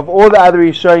of all the other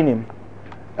Rishonim,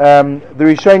 the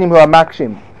Rishonim who are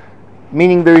Makshim,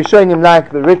 meaning the Rishonim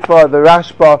like the Ritva, the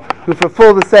Rashba, who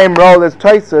fulfill the same role as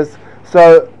Tosfos,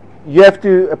 so you have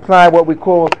to apply what we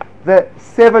call the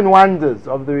 7 wonders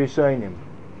of the Rishonim.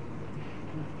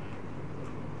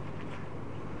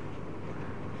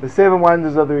 The 7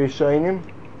 wonders of the Rishonim.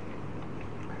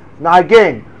 Now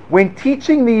again, when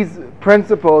teaching these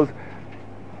principles,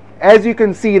 as you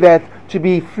can see, that to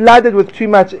be flooded with too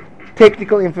much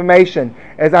technical information,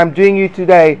 as I'm doing you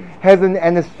today, has an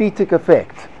anesthetic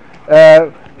effect.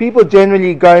 People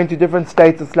generally go into different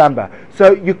states of slumber.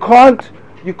 So you can't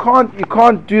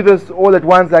do this all at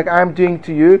once like I'm doing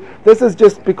to you. This is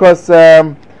just because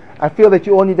I feel that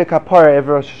you all need a kapara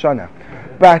every Rosh Hashanah.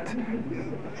 But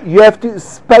you have to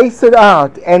space it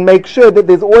out and make sure that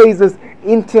there's always this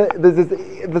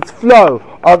flow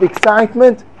of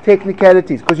excitement,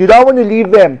 technicalities, because you don't want to leave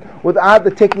them without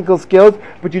the technical skills,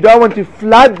 but you don't want to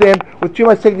flood them with too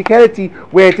much technicality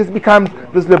where it just becomes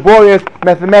this laborious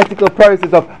mathematical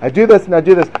process of I do this and I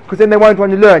do this, because then they won't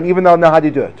want to learn even though they know how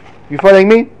to do it. You following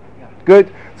me? Yeah.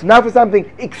 Good. So now for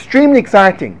something extremely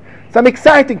exciting, some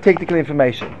exciting technical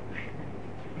information.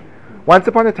 Once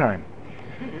upon a time,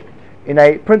 in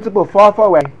a principle far, far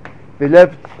away, there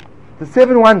lived the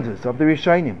 7 wonders of the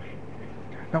Rishonim.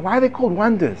 Now why are they called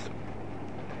wonders?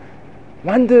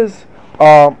 Wonders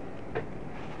are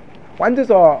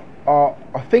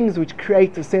things which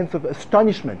create a sense of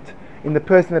astonishment in the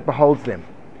person that beholds them.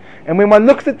 And when one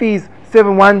looks at these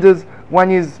 7 wonders,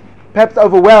 one is perhaps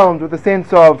overwhelmed with a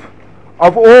sense of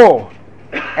awe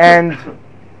and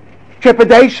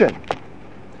trepidation.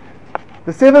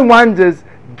 The 7 wonders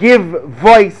give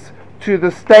voice to the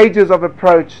stages of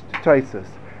approach to Tosfos.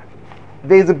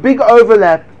 There's a big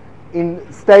overlap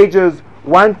in stages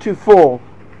 1 to 4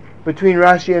 between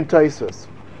Rashi and Tosfos.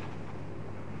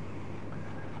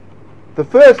 The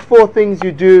first 4 things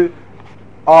you do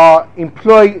are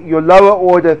employ your lower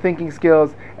order thinking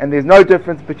skills, and there's no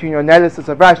difference between your analysis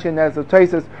of Rashi and analysis of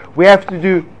Tosfos. We have to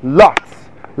do lots.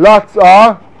 Lots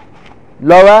are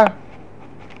lower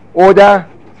order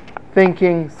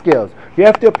thinking skills. You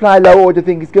have to apply lower order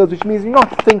thinking skills, which means you're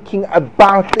not thinking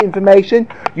about the information,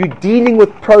 you're dealing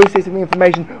with processing the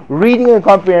information, reading and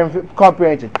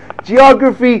comprehension.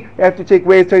 Geography, you have to check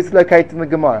where is Tosfos located in the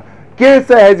Gemara.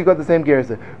 Girsa, has you got the same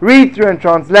Girsa. Read through and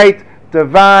translate,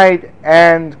 divide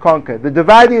and conquer. The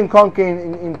dividing and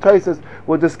conquering in Tosfos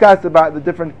we'll discuss about the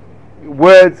different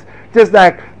words, just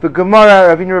like the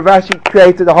Gemara of Ravina Rashi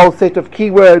created a whole set of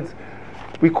keywords,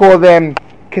 we call them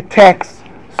kataks.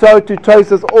 So to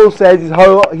Tosfos also has his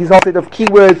whole set of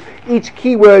keywords. Each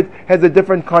keyword has a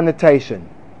different connotation.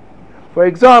 For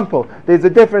example, there's a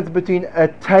difference between a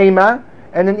taima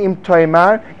and an im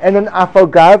toimar and an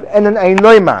afogav and an ein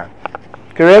loimar.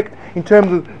 Correct? In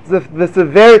terms of the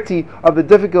severity of the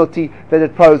difficulty that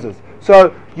it poses.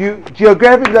 So you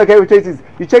geographically locate with Tosfos,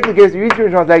 you check the case, you read through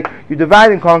and translate, you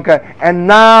divide and conquer, and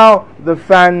now the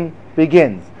fun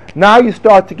begins. Now you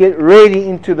start to get really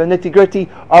into the nitty-gritty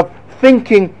of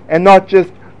thinking and not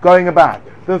just going about.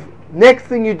 The next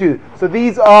thing you do, so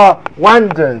these are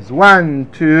wonders, 1,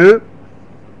 2,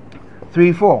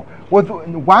 3, 4. With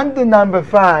wonder number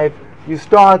 5, you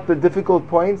start the difficult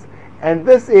points, and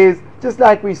this is just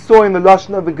like we saw in the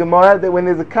Lashon of the Gemara, that when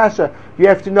there's a kasha, you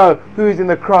have to know who's in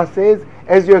the crosshairs.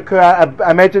 As you I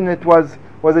imagine was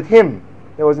it him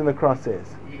that was in the crosshairs?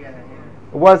 Yeah.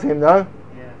 It was him, no?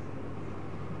 Yes.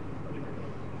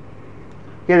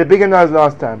 He had a bigger nose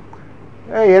last time.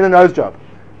 He had a nose job.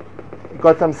 He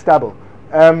got some stubble.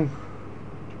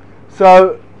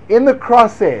 So in the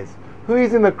crosshairs, who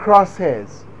is in the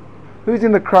crosshairs? Who's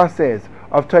in the crosshairs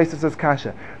of Tosfos'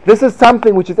 kasha. This is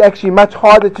something which is actually much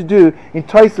harder to do in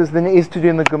Tosfos than it is to do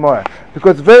in the Gemara,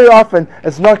 because very often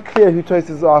it's not clear who Tosfos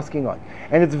is asking on.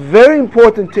 And it's very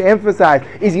important to emphasize,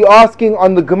 is he asking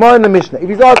on the Gemara and the Mishnah? If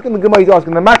he's asking the Gemara, he's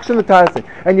asking the Maksh and the Tarasin.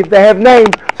 And if they have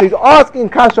names, so he's asking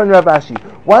kasha on Rav Ashi.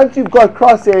 Once you've got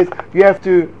crosshairs, you have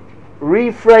to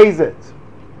rephrase it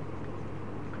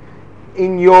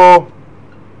in your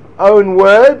own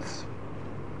words.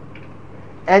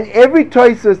 And every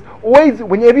Tosfos, always,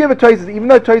 whenever you have a Tosfos, even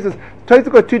though Tosfos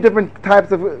got two different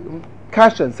types of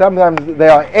kasha. Sometimes they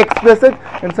are explicit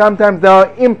and sometimes they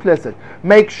are implicit.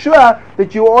 Make sure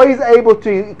that you're always able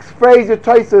to phrase your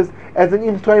Tosfos as an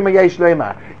imtoima yesh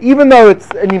leimar. Even though it's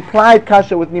an implied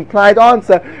kasha with an implied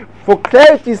answer, for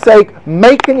clarity's sake,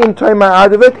 make an imtoima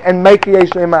out of it and make a yesh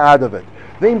leimar out of it.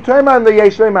 The imtoima and the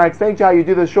yesh leimar, I'll explain to you how you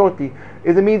do this shortly,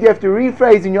 is it means you have to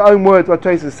rephrase in your own words what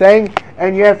Tosfos is saying,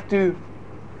 and you have to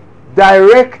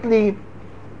directly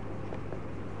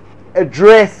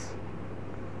address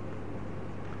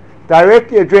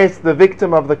the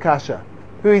victim of the kasha.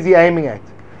 Who is he aiming at?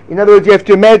 In other words, you have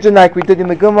to imagine, like we did in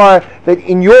the Gemara, that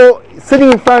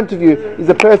sitting in front of you is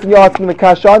a person you're asking the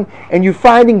kasha on, and you're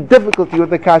finding difficulty with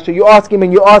the kasha. You ask him,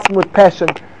 and you ask him with passion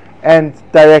and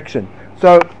direction.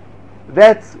 So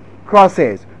that's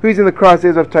crosshairs. Who's in the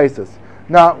crosshairs of Tosfos?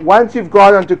 Now, once you've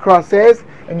gone onto crosshairs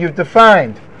and you've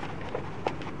defined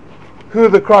who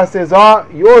the crosshairs are,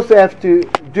 you also have to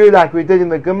do like we did in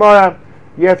the Gemara.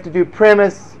 You have to do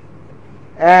premise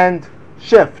and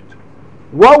shift.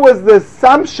 What was the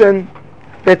assumption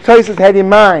that Tosfos had in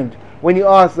mind when he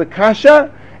asked the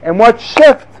kasha, and what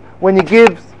shifts when he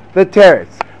gives the teretz?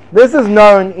 This is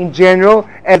known in general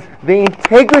as the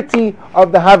integrity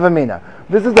of the Havamina.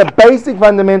 This is a basic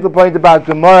fundamental point about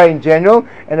Gemara in general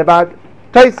and about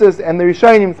Tosfos and the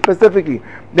Rishonim specifically,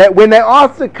 that when they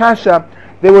asked the kasha,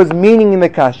 there was meaning in the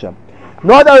kasha.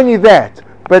 Not only that,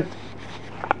 but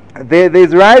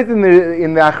there's rise in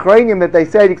the Achronim that they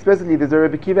say it explicitly. There's a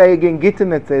Rebbe Kiva again Gittin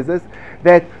that says this,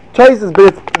 that Tosfos,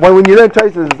 but when you learn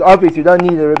Tosfos, it's obvious, you don't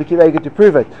need a Rebbe Kiva to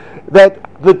prove it, that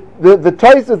the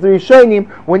Tosfos, the Rishonim,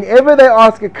 whenever they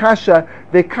ask a kasha,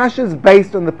 their kasha is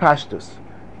based on the pashtus.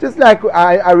 Just like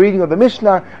our reading of the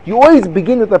Mishnah, you always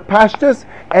begin with the pashtus,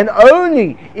 and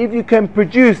only if you can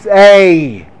produce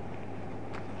a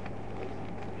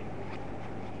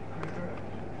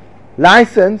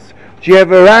license do you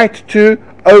have a right to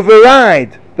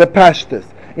override the pashtus.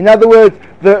 In other words,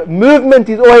 the movement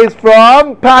is always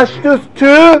from pashtus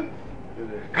to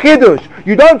chidush.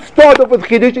 You don't start off with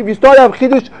chidush. If you start off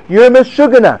chidush, you're a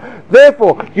meshugana.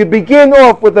 Therefore, you begin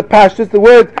off with the pashtus. The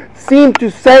words seem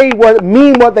to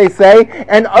mean what they say,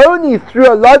 and only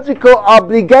through a logical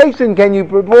obligation can you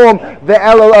perform the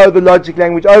LLO, the logic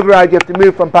language override. You have to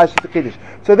move from pashtus to chidush.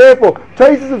 So therefore,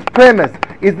 Tosfos' premise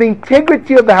is the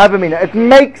integrity of the Havamina. It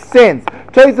makes sense.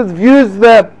 Tosfos views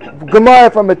the Gemara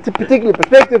from a particular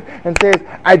perspective and says,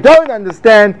 I don't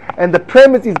understand, and the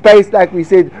premise is based, like we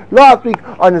said last week,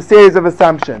 on a series of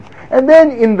assumptions. And then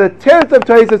in the teretz of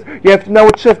Tosfos, you have to know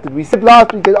what shifted. We said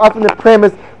last week that often the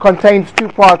premise contains two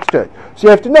parts to it. So you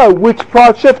have to know which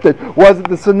part shifted. Was it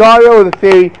the scenario or the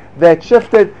theory that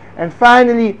shifted? And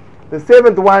finally, the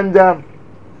seventh wonder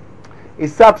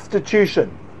is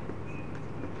substitution.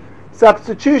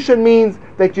 Substitution means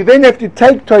that you then have to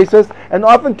take Tosfos, and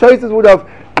often Tosfos would have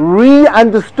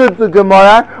re-understood the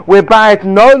Gemara, whereby it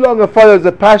no longer follows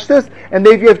the pashtus, and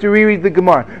therefore you have to reread the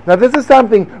Gemara. Now this is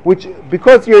something which,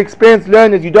 because you're experienced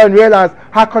learners, you don't realize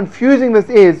how confusing this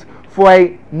is for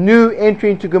a new entry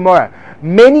into Gemara.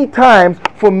 Many times,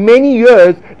 for many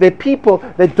years, there are people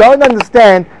that don't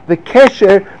understand the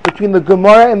kesher between the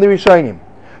Gemara and the Rishonim.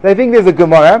 They think there's a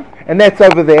Gemara, and that's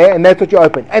over there, and that's what you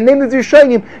open. And then there's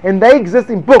Rishonim, and they exist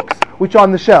in books which are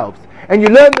on the shelves. And you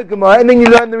learn the Gemara, and then you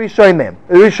learn the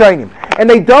Rishonim. And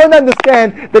they don't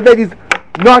understand that is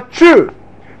not true.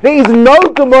 There is no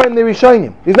Gemara in the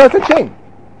Rishonim. There's no such thing.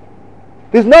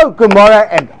 There's no Gemara,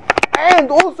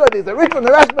 and also there's a Ritva and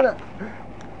a Rashba.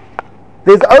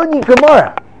 There's only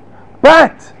Gemara.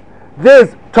 But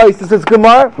there's Tosfos'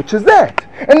 Gemara, which is that.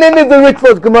 And then there's the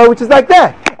Ritva's Gemara, which is like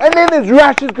that. And then there's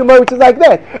Rashi's Gemara, which is like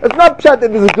that. It's not pshat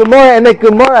that there's a Gemara and that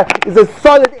Gemara is a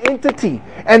solid entity,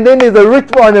 and then there's a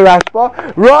Ritva and a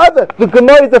Rashba. Rather, the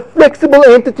Gemara is a flexible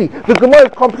entity. The Gemara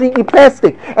is completely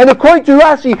plastic. And according to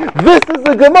Rashi, this is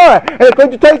the Gemara. And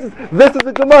according to Tosfos, this is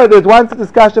the Gemara. There was once a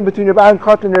discussion between Rabbi Aaron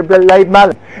Kotler and Rabbi Leib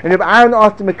Malin. And Rabbi Aaron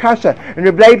asked him a kasha. And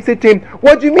Rabbi Leib said to him,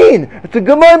 what do you mean? It's a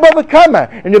Gemara in Bava Kama.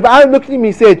 And Rabbi Aaron looked at him and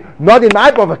he said, not in my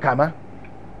Bava Kama.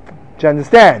 Do you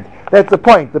understand? That's the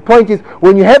point. The point is,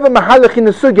 when you have a mahalach in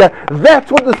the sugya,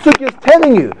 that's what the sugya is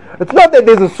telling you. It's not that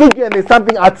there's a sugya and there's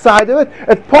something outside of it.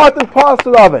 It's part and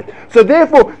parcel of it. So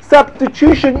therefore,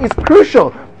 substitution is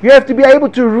crucial. You have to be able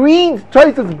to read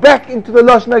Tosfos back into the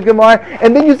Lashon Gemara,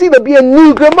 and then you see there'll be a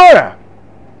new Gemara.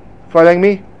 Following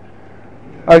me?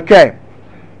 Okay.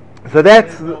 So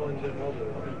that's...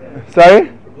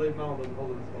 Sorry?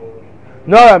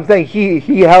 No, I'm saying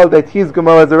he held that his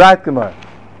Gemara was the right Gemara.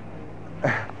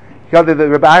 He held that the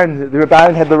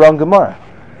Rabbanan had the wrong Gemara.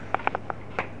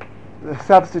 The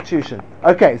substitution.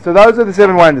 Okay, so those are the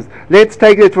 7 wonders. Let's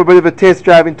take it for a bit of a test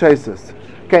drive in Tosfos.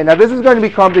 Okay, now this is going to be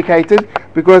complicated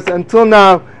because until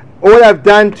now, all I've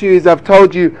done to you is I've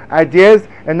told you ideas,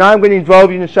 and now I'm going to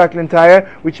involve you in a shakl and tayar,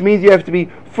 which means you have to be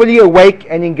fully awake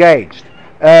and engaged,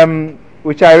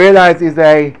 which I realize is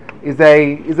a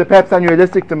perhaps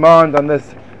unrealistic demand on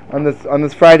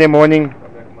this Friday morning.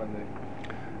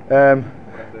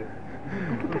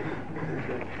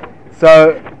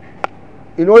 So,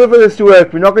 in order for this to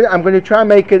work, I'm going to try and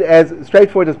make it as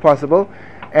straightforward as possible.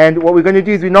 And what we're going to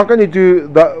do is we're not going to do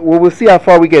we'll see how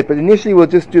far we get, but initially we'll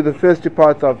just do the first 2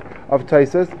 parts of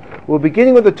Tosfos. We're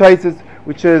beginning with the Tosfos,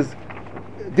 which is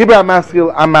Dibra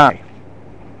Maskil Amai.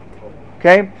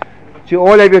 Okay? Do you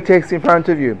all have your text in front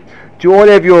of you? Do you all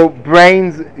have your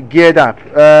brains geared up?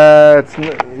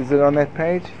 Is it on that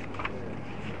page?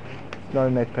 It's not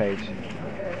on that page.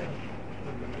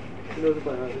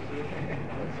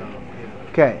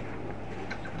 Okay.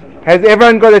 Has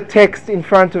everyone got a text in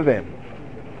front of them?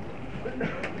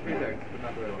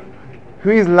 Who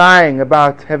is lying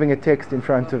about having a text in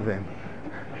front of them?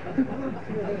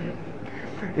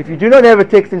 If you do not have a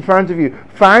text in front of you,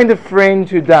 find a friend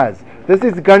who does. This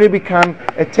is going to become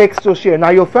a textual share.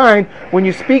 Now you'll find when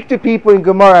you speak to people in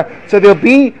Gemara, so there'll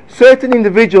be certain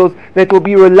individuals that will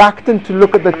be reluctant to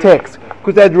look at the text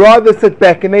because they'd rather sit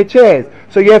back in their chairs.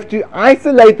 So you have to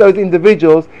isolate those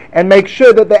individuals and make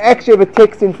sure that they actually have a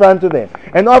text in front of them.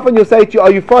 And often you'll say to you,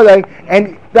 are you following?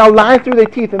 And they'll lie through their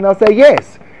teeth and they'll say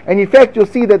yes. And in fact, you'll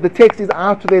see that the text is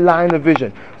out of their line of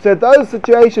vision. So those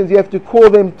situations, you have to call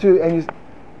them to. And do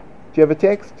you have a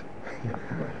text?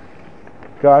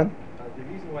 Go on. The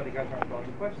reason why the guys aren't following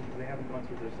the questions is they haven't gone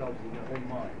through themselves in their own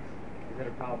minds. Is that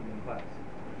a problem in class?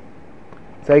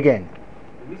 Say again.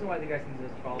 The reason why the guys need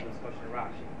to follow the discussion of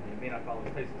Rashi, they may not follow the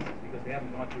places, is because they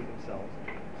haven't gone through it themselves.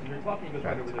 So you're talking, it goes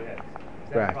right over their heads. Is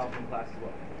that a problem in class as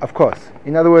well? Of course.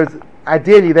 In other words,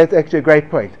 ideally, that's actually a great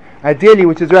point. Ideally,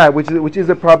 which is right, which is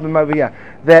a problem over here,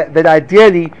 that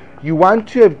ideally you want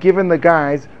to have given the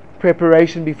guys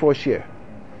preparation before shir,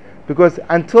 because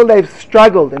until they've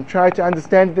struggled and tried to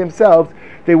understand it themselves,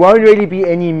 there won't really be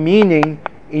any meaning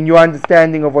in your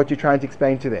understanding of what you're trying to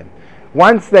explain to them.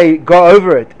 Once they go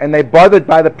over it and they're bothered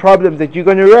by the problems that you're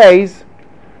going to raise,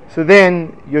 so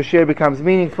then your shir becomes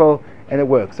meaningful and it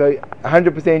works. So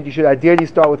 100% you should ideally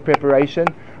start with preparation.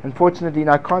 Unfortunately, in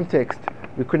our context,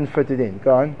 we couldn't fit it in.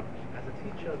 Go on. As a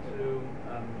teacher to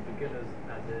beginners,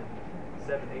 as in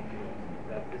 7, 8-year-olds,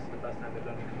 that this is the first time they're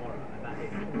learning Gemara, and that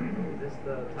age, is this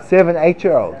the type 7,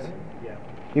 8-year-olds? Yeah.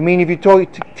 You mean if you're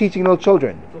teaching little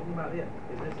children? Talking about, yeah, is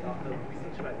this after we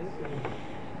teach like this?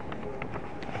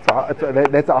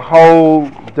 That's a whole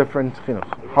different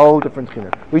chinuch.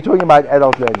 We're talking about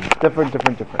adult learning. Different.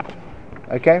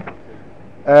 Okay?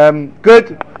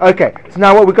 Good. Okay. So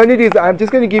now what we're going to do is I'm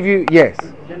just going to give you, yes.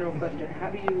 General question, how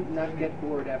do you not get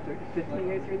bored after 15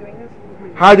 years you're doing this?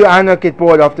 How do I not get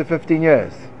bored after 15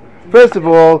 years? First of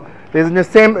all, there's an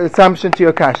assumption to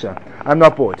your kasha. I'm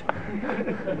not bored.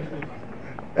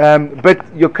 But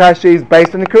your kasha is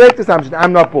based on the correct assumption.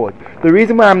 I'm not bored. The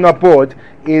reason why I'm not bored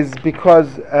is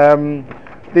because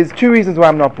there's 2 reasons why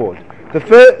I'm not bored.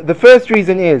 The first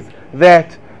reason is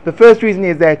that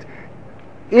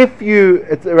if you,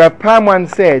 Rav Pam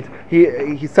once said,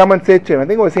 someone said to him, I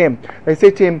think it was him, they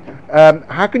said to him,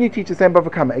 how can you teach the same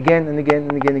Bava Kama again and again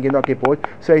and again and again, not get bored?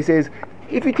 So he says,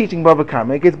 if you're teaching Bava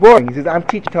Kama, it gets boring. He says, I'm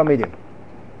teaching Talmidim.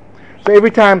 So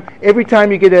every time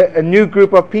you get a new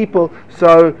group of people,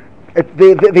 so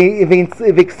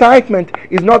the excitement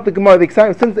is not the Gemara. The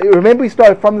excitement, remember we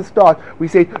started from the start, we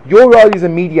said, your role is a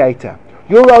mediator.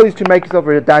 Your role is to make yourself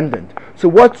redundant. So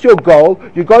what's your goal?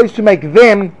 Your goal is to make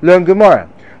them learn Gemara.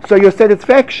 So your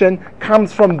satisfaction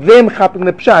comes from them chapping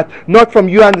the pshat, not from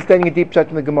you understanding a deep pshat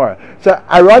in the Gemara. So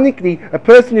ironically, a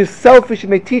person who's selfish in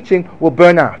their teaching will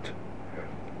burn out.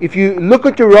 If you look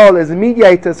at your role as a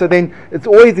mediator, so then there's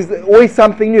always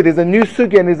something new. There's a new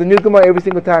sugya and there's a new Gemara every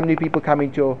single time new people come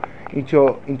into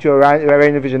your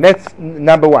range of vision. That's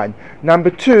number 1.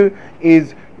 Number 2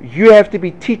 is you have to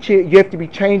be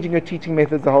changing your teaching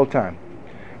methods the whole time.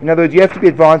 In other words, you have to be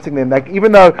advancing them. Like,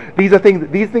 even though these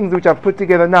things which I've put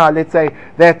together now, let's say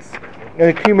that's an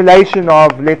accumulation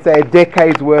of, let's say, a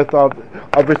decade's worth of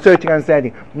research and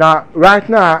understanding. Now, right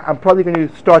now, I'm probably going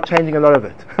to start changing a lot of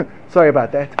it. Sorry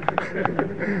about that.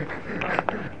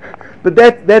 But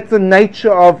that's the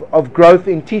nature of growth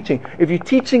in teaching. If you're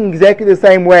teaching exactly the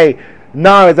same way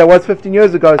now as I was 15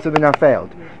 years ago, so then I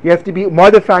failed. You have to be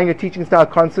modifying your teaching style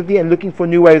constantly and looking for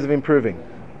new ways of improving.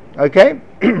 Okay?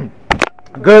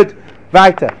 Good.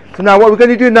 Weiter. So now what we're going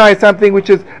to do now is something which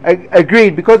is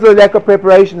agreed. Because of the lack of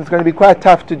preparation, it's going to be quite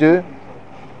tough to do.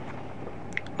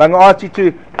 But I'm going to ask you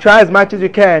to try as much as you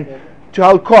can to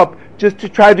hold kop, just to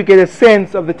try to get a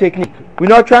sense of the technique. We're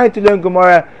not trying to learn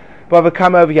Gemara Bava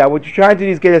Kama over here. What you're trying to do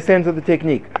is get a sense of the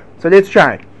technique. So let's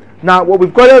try it. Now what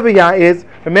we've got over here is,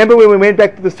 remember when we went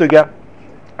back to the sugya,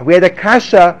 we had a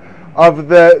kasha of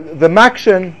the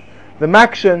Makshan. The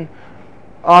Makshan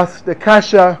asked the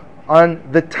kasha on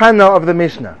the Tana of the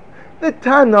Mishnah. The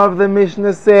Tana of the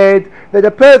Mishnah said that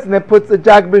a person that puts a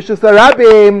jag b'shus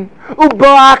harabim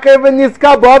u'ba'achev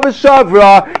v'niska bo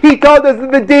v'shavra, he told us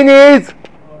that the din is,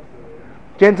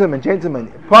 gentlemen,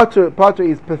 Potter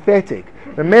is pathetic.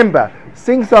 Remember,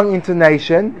 sing-song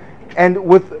intonation and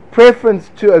with preference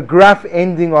to a gruff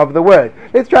ending of the word.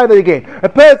 Let's try that again. A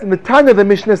person, the Tana of the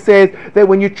Mishnah says that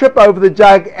when you trip over the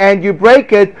jug and you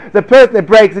break it, the person that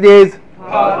breaks it is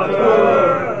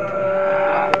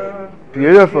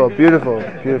Beautiful.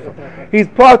 He's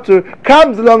Potter,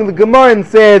 comes along the Gemara and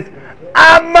says,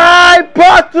 Amai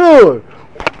Potter!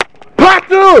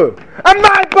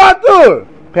 Amai Potter!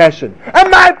 Passion.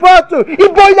 Amai Potter!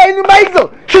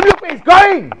 Should look where he's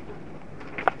going!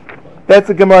 That's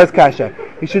the Gemara's kasha.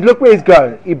 He should look where he's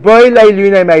going. He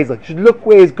should look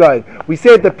where he's going. We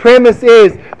said the premise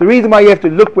is, the reason why you have to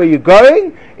look where you're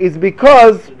going is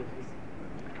because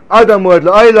Adam word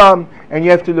la'olam, and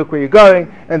you have to look where you're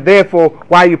going, and therefore,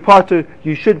 while you potter,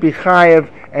 you should be chayev,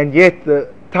 and yet the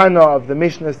Tana of the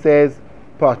Mishnah says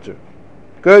potter.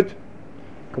 Good?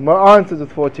 Gemara answers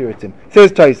with 4 tiratim.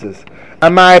 Says Tosfos,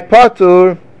 Amai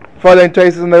potter, following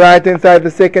Tosfos on the right hand side,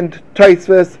 the second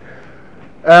Tosfos,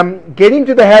 get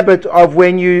into the habit of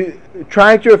when you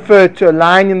try to refer to a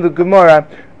line in the Gemara,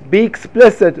 be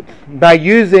explicit by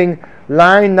using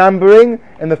line numbering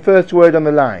and the first word on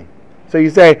the line. So you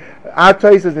say, our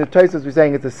Tosfos, the Tosfos we're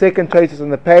saying it's the second Tosfos on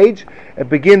the page. It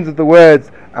begins with the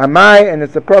words Amai, and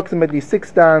it's approximately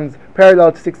 6 lines,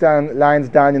 parallel to 6 lines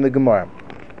down in the Gemara.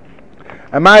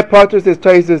 Amai Potter, says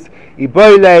Tosfos,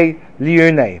 Iboile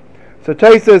Liune. So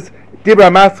Tosfos, Dibra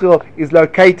Maschil is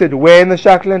located where in the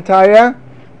Shakal and Taya?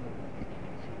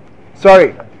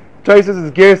 Sorry,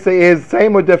 Tosfos' Girsa is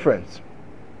same or different?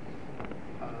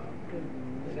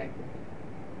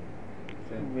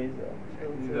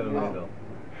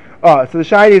 So the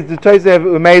shayla is, the Tosfos have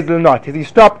umezel or not? Has he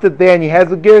stopped it there and he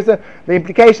has a Girsa? The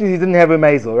implication is he didn't have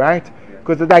umezel, right?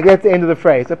 Because that's the end of the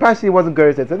phrase. So partially it wasn't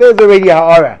Girsa. So there's already a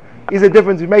ha'ara. Is there a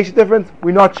difference? Makes a difference?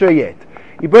 We're not sure yet.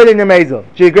 Iboile umezel.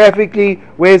 Geographically,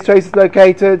 where is Tosfos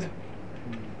located?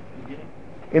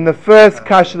 In the first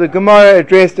kasha, the Gemara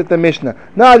addressed at the Mishnah.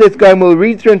 Now let's go and we'll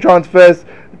read through and translate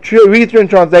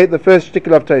the first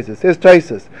shtickle of Tosfos. Says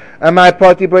Tosfos, Amai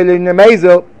party boile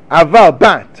umezel aval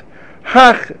bat.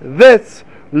 Hach, this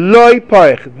loy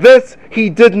parich, this he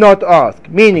did not ask.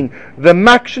 Meaning, the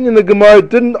Makshan in the Gemara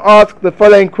didn't ask the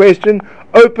following question,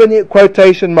 open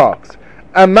quotation marks.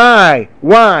 Amai,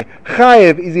 why?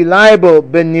 Chayev, is he liable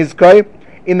ben nizkoi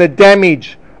in the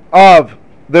damage of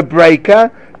the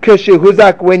breaker?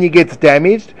 Kashehuzak, when he gets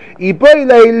damaged. He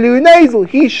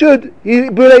should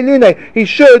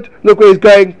look where he's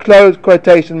going, close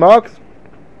quotation marks.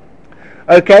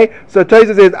 Okay, so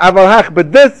Tosfos says aval hach,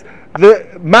 but this the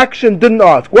Makshan didn't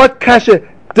ask. What kasha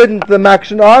didn't the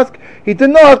Makshan ask? He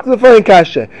didn't ask the following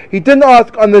kasha. He didn't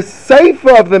ask on the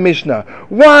sefer of the Mishnah.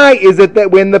 Why is it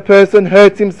that when the person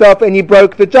hurts himself and he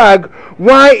broke the jug,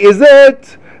 why is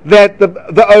it that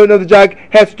the owner of the jug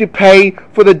has to pay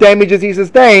for the damages he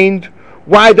sustained?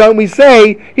 Why don't we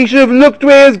say he should have looked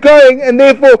where he's going and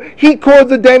therefore he caused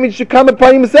the damage to come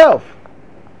upon himself?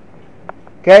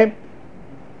 Okay?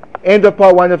 End of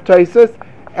part 1 of Tosfos.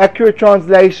 Accurate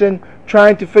translation,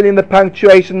 trying to fill in the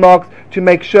punctuation marks to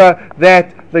make sure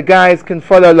that the guys can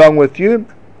follow along with you.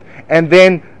 And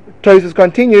then Tosfos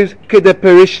continues, Kida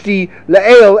Perishti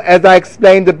La'el, as I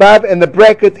explained above, and the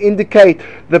brackets indicate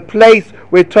the place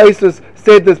where Tosfos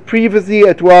said this previously.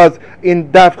 It was in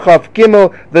Daf Chaf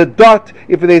Gimel. The dot,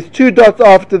 if there's 2 dots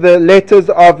after the letters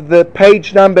of the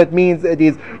page number, it means it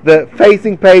is the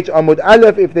facing page, Amud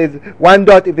Aleph. If there's 1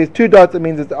 dot, if there's 2 dots, it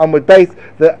means it's Amud Base,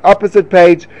 the opposite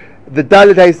page. the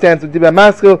Dalet Hay stands for Dibur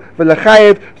Maskil,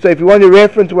 V'Lechayev. So if you want to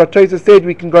reference what Tosfos said,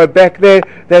 we can go back there.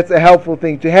 That's a helpful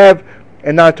thing to have.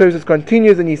 And now Tosfos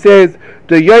continues and he says,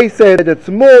 the Yoy said that it's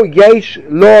more yesh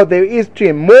law there is to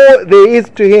him, more there is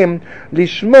to him,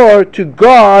 lishmor, to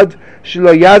guard,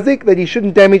 shelo yazik, that he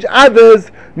shouldn't damage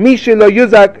others, mi shelo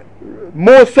yuzak,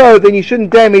 more so than he shouldn't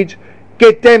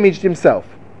get damaged himself.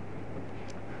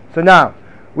 So now,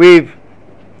 we've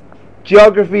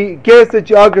geography, Gersa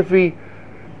geography,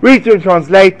 read through and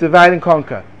translate, divide and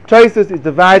conquer. Tosfos is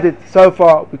divided so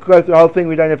far, we could go through the whole thing,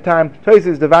 we don't have time. Tosfos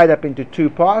is divided up into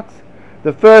two parts.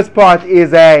 The first part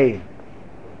is a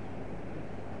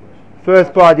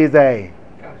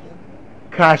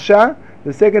kasha.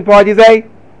 The second part is a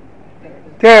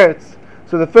teretz.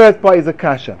 So the first part is a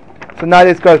kasha. So now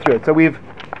let's go through it. So we've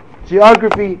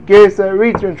geography, Gersa,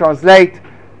 read through and translate,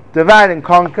 divide and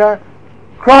conquer,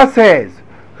 crosshairs.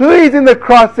 Who is in the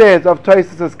crosshairs of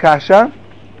Tosfos' kasha?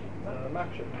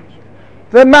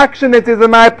 The makshan that is a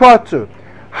ma'apotu.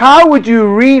 How would you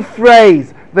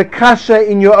rephrase the kasha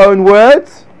in your own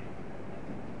words?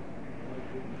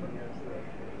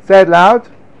 Say it loud.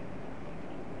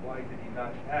 Why did he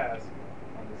not ask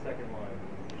on the second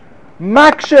line?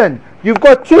 Makshan. You've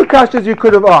got two kashas you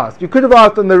could have asked. You could have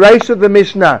asked on the Reish of the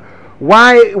Mishnah,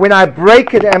 why when I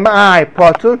break it am I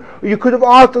potter? Or you could have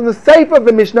asked on the Seif of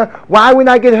the Mishnah, why when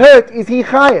I get hurt is he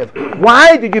chayev?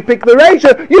 Why did you pick the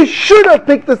Reish? You should have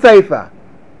picked the Seifa.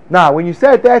 Now, when you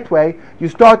say it that way, you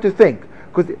start to think,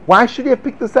 because why should he have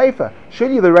picked the Seifa?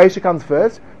 Surely the Reisha comes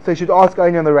first, so you should ask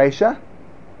only on the Reisha.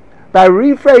 By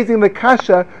rephrasing the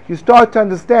kasha, you start to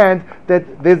understand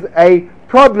that there's a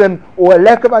problem or a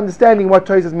lack of understanding what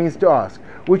Tosfos means to ask,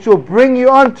 which will bring you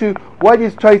on to what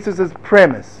is Tosfos'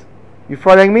 premise. You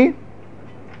following me?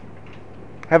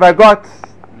 Have I got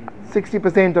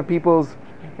 60% of people's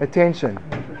attention,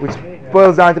 which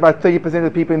boils down to about 30% of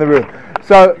the people in the room?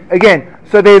 So again,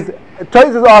 there's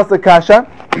Tosfos asks the kasha.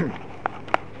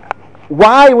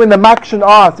 Why, when the makshan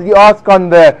asks, did he ask on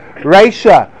the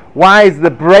Reisha, why is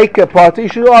the breaker part? You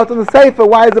should ask on the Sefer,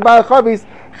 why is the Baal Chavis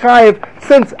chayev?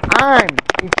 Since I'm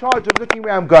in charge of looking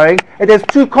where I'm going, it has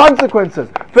two consequences.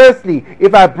 Firstly,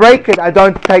 if I break it, I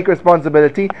don't take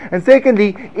responsibility. And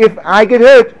secondly, if I get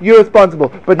hurt, you're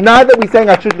responsible. But now that we're saying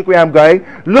I should look where I'm going,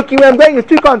 looking where I'm going has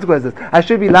two consequences. I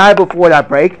should be liable for what I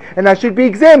break, and I should be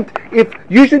exempt.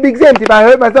 You should be exempt if I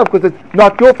hurt myself, because it's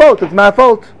not your fault, it's my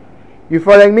fault. You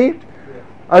following me?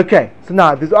 Okay, so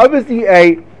now there's obviously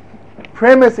a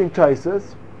premise in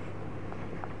Tosfos.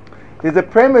 There's a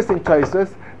premise in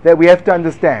Tosfos that we have to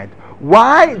understand.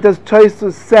 Why does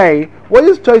Tosfos say, what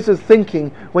is Tosfos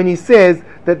thinking when he says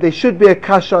that there should be a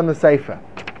kasha on the Sefer?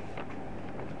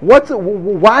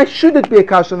 Why should it be a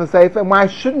kasha on the Sefer, and why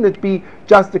shouldn't it be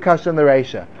just a kasha on the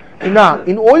Reisha? So now,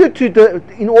 in order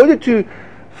to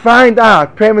find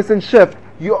out premise and shift,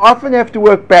 you often have to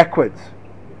work backwards.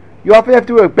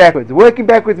 Working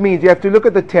backwards means you have to look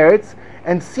at the teretz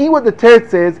and see what the teretz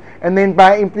says, and then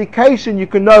by implication you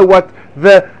can know what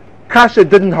the kasha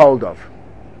didn't hold of.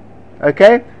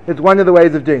 Okay? It's one of the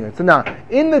ways of doing it. So now,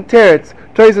 in the teretz,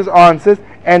 Tosfos answers,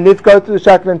 and let's go to the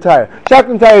Shaklan Tire.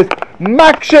 Shaklan Tire is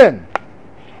Makshan.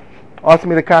 Ask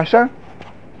me the kasha.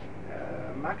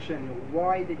 Makshan,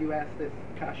 why did you ask this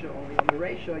kasha only on the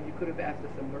Reisha? You could have asked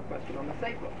a similar question on the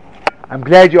Sefer. I'm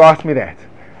glad you asked me that.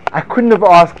 I couldn't have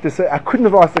asked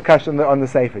the kasha on the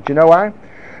Sefer. Do you know why?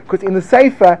 Because in the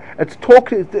Sefer,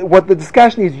 what the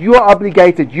discussion is, you are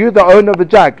obligated, you're the owner of the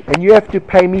jug, and you have to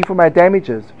pay me for my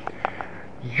damages.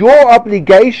 Your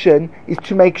obligation is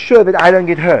to make sure that I don't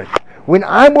get hurt. When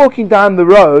I'm walking down the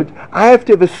road, I have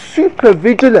to have a super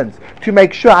vigilance to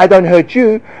make sure I don't hurt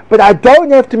you, but I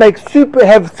don't have to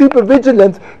have super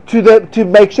vigilance to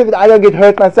make sure that I don't get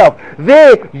hurt myself.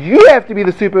 There, you have to be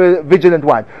the super vigilant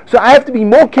one. So I have to be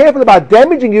more careful about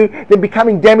damaging you than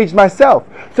becoming damaged myself.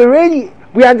 So really,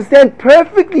 we understand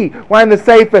perfectly why in the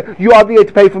Sefer you are obligated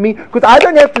to pay for me, because I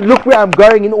don't have to look where I'm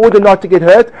going in order not to get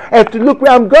hurt. I have to look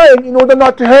where I'm going in order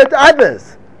not to hurt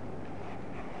others.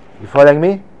 You following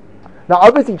me? Now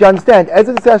obviously, do you understand, as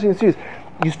the discussion ensues,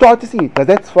 you start to see, does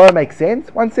that Svara make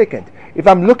sense? 1 second. If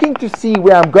I'm looking to see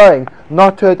where I'm going,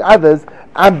 not to hurt others,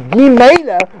 I'm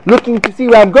looking to see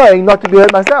where I'm going, not to be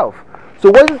hurt myself. So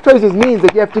what this Tosfos means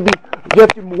that you have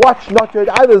to watch not to hurt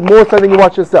others more so than you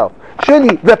watch yourself.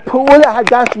 Surely the Pa'ula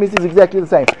Hadashmis is exactly the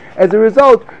same. As a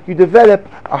result, you develop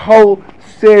a whole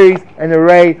series and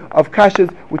array of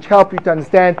kashas which help you to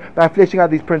understand by fleshing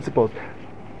out these principles.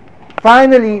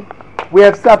 Finally, we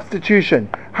have substitution.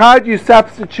 How do you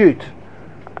substitute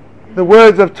the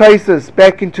words of Tosfos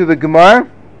back into the Gemara?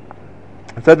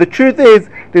 So the truth is,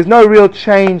 there's no real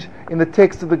change in the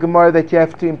text of the Gemara that you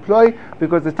have to employ,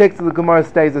 because the text of the Gemara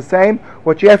stays the same.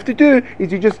 What you have to do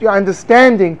is your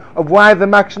understanding of why the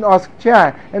Makshan asked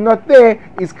here and not there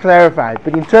is clarified.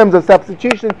 But in terms of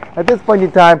substitution, at this point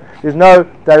in time, there's no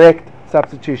direct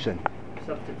substitution.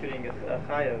 Substituting a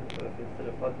chayav instead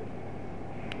of fadl.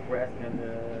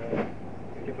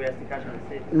 If we're asking kasha on the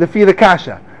state. Lefi the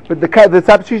kasha. But the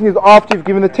substitution is after you've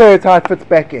given the teretz how it fits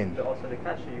back in. But also the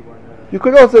kasha you want to... You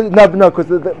could also, no, because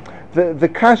the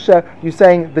kasha, you're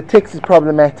saying the text is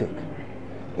problematic.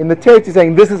 In the teretz, you're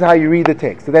saying this is how you read the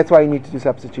text. So that's why you need to do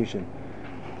substitution.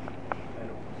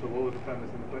 So what was the premise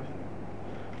of the question?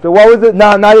 So what was it?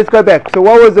 Now let's go back. So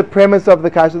what was the premise of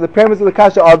the kasha? The premise of the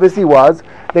kasha obviously was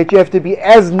that you have to be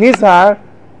as nizhar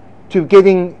to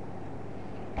getting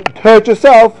hurt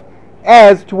yourself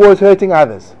as towards hurting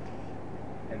others.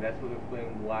 And that's what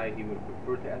explains why he would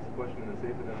prefer to ask the question in the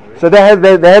safer than the rate. So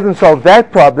that hasn't solved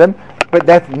that problem, but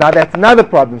that's another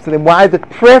problem. So then why is it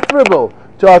preferable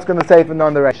to ask on the safer and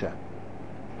on the rasha?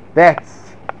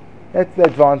 That's the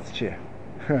advanced share.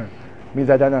 Means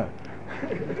I don't know.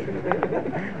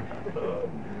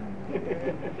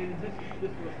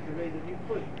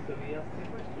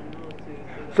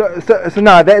 So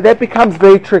now that becomes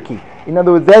very tricky. In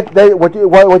other words,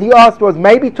 what he asked was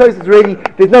maybe Toys is really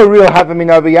there's no real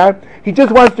havamin over here. He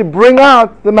just wants to bring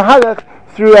out the mahalach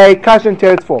through a kasha and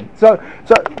teretz form. So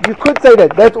you could say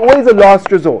that's always a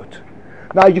last resort.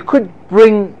 Now you could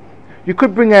bring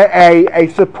a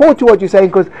support to what you're saying,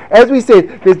 because as we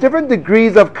said, there's different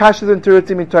degrees of kashas and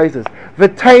teretzim in Toys.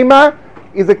 V'tema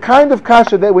is a kind of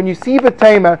kasha that when you see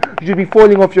v'tema, you should be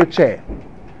falling off your chair.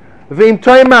 V'im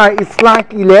toima is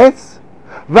slightly less.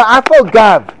 V'afal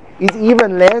gav is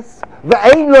even less.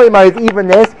 V'ein loima is even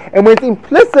less. And when it's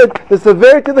implicit, the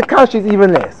severity of the kasha is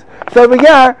even less. So over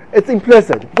here, it's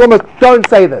implicit. It's almost, don't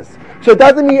say this. So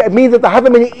it means that the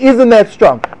havamini isn't that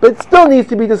strong. But it still needs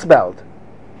to be dispelled.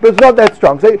 But it's not that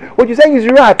strong. So what you're saying is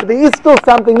you're right, but there is still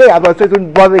something there. Otherwise, you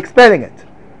wouldn't bother explaining it.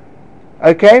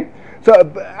 Okay? So,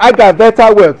 agav, that's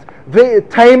how it works.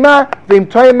 V'teima, v'im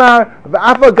toima,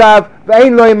 v'afagav,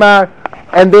 v'ein loimar,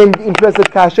 and then implicit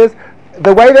kashas.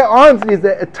 The way they answer is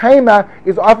that a teima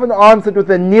is often answered with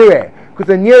a nireh, because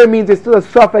a nireh means there's still a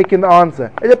suffix in the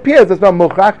answer. It appears it's not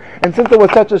muchach, and since it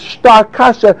was such a stark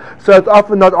kasha, so it's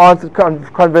often not answered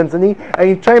convincingly. And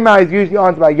in teima is usually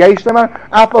answered by yesh lema.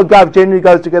 Afagav generally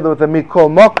goes together with a mikol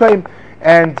mokim,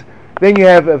 and then you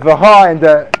have a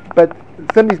vaha, but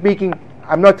simply speaking,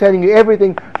 I'm not telling you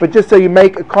everything, but just so you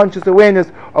make a conscious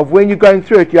awareness of when you're going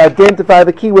through it, you identify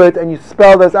the keywords and you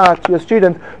spell those out to your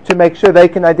students to make sure they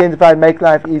can identify and make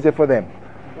life easier for them.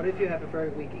 What if you have a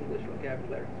very weak English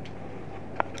vocabulary?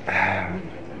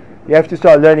 You have to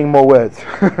start learning more words.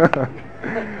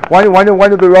 One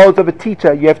of the roles of a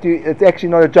teacher, it's actually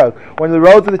not a joke, one of the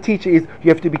roles of the teacher is you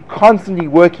have to be constantly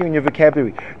working on your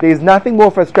vocabulary. There is nothing more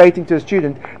frustrating to a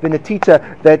student than a teacher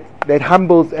that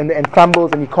humbles and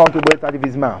fumbles and he can't get words out of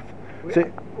his mouth. Your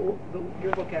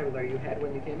vocabulary you had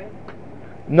when you came in?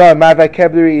 No, my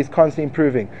vocabulary is constantly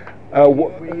improving.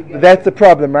 That's the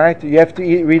problem, right? You have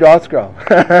to read ArtScroll.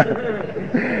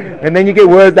 And then you get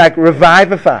words like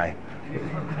revivify.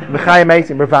 Mechai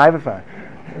Mason, revivify.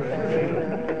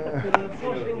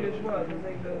 English words, I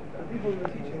think that people who are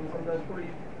teaching sometimes probably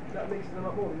that makes them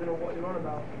up more. They know what you're on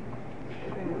about.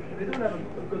 They don't have a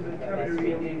good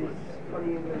vocabulary in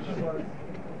funny English words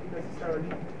necessarily.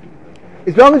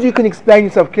 As long as you can explain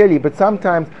yourself clearly, but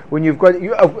sometimes when you've got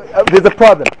there's a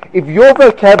problem. If your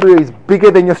vocabulary is bigger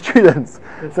than your students,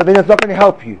 so then it's not going to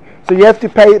help you. So you have to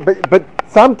pay. But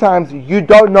sometimes you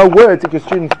don't know words that your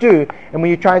students do, and when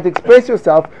you're trying to express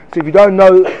yourself, so if you don't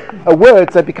know a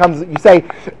word, so it becomes you say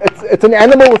it's an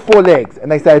animal with 4 legs,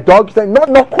 and they say a dog. You say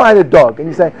not quite a dog, and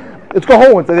you say it's got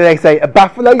horns, and then they say a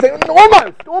buffalo. You say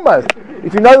almost.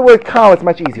 If you know the word cow, it's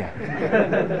much easier.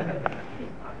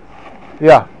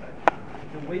 Yeah.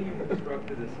 The way you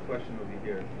constructed this question over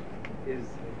here is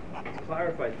to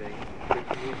clarify things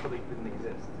that you initially didn't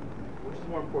exist. Which is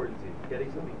more important to you?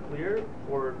 Getting something clear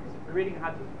or creating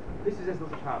habits? This is just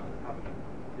a habit.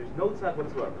 There's no tzad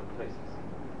whatsoever in places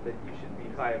that you should be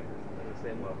chayav at the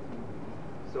same level.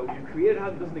 So you created a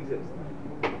habit that doesn't exist.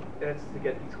 That's to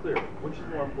get things clear. Which is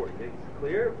more important, getting things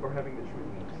clear or having the true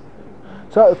meaning?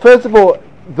 So first of all,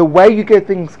 the way you get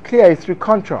things clear is through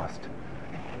contrast.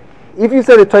 If you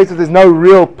say to Tosfos there's no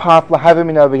real path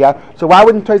lahavim over here, so why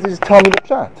wouldn't Tosfos just tell me the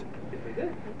pshat? If they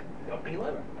did,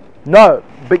 No,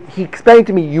 but he explained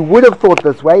to me you would have thought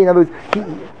this way. In other words,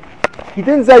 he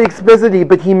didn't say it explicitly,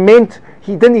 but he meant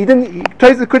he didn't.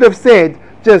 Tosfos could have said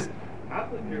just.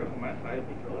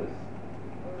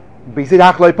 But he said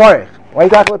achloi parich. Why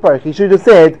is achloi parich? He should have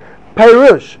said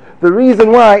perush. The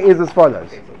reason why is as follows.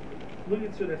 Okay, so look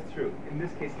at so that's true. In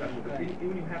this case, not true. But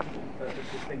even you have a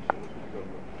distinction, which we go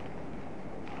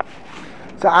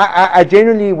for. So I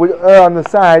generally would err on the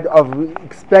side of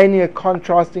explaining a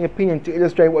contrasting opinion to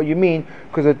illustrate what you mean,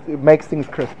 because it makes things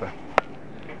crisper.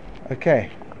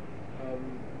 Okay.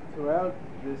 Throughout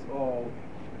this all,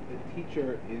 the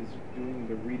teacher is doing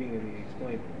the reading and the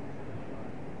explaining.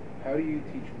 How do you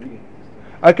teach reading?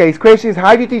 Okay, his question is,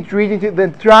 how do you teach reading?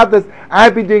 Then throughout this,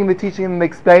 I've been doing the teaching and the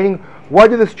explaining. What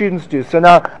do the students do? So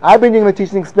now, I've been doing the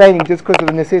teaching and explaining just because of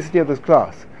the necessity of this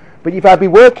class. But if I'd be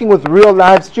working with real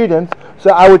live students,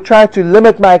 so I would try to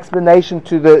limit my explanation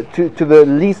to the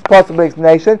least possible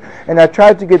explanation, and I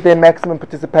try to get their maximum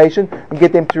participation and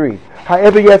get them to read.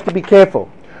 However, you have to be careful,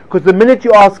 because the minute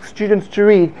you ask students to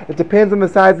read, it depends on the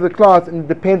size of the class and it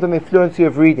depends on their fluency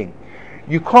of reading.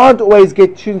 You can't always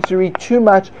get students to read too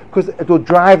much, because it will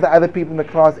drive the other people in the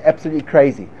class absolutely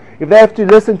crazy. If they have to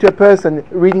listen to a person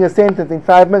reading a sentence in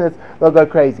 5 minutes, they'll go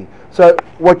crazy. So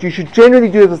what you should generally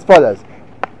do is as follows.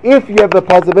 If you have the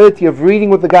possibility of reading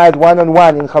with the guys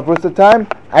one-on-one in Chavrusa time,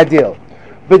 ideal.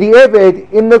 But the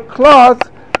Eved, in the class,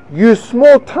 use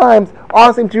small times,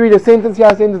 ask them to read a sentence here,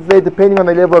 a sentence there, depending on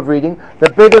their level of reading. The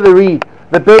better they read,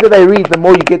 the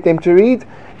more you get them to read,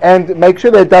 and make sure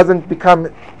that it doesn't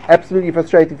become absolutely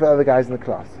frustrating for other guys in the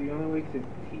class. So the only way to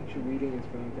teach reading is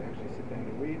for them to actually sit down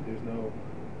and read? There's no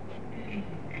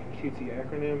QT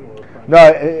acronym or...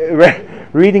 No,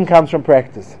 reading comes from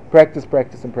practice. Practice,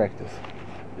 practice, and practice.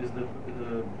 Is the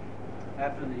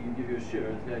after that you give your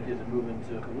share, the idea to move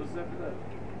into Chavrusa after that?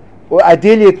 Well,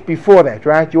 ideally it's before that,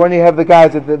 right? You want to have the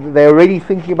guys that they're already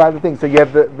thinking about the thing. So you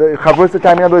have the Chavrusa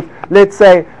time. In other words, let's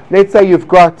say you've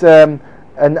got an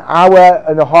hour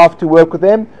and a half to work with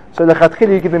them. So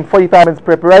lechatchila, you give them 45 minutes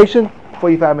preparation,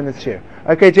 45 minutes share.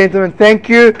 Okay, gentlemen, thank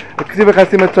you.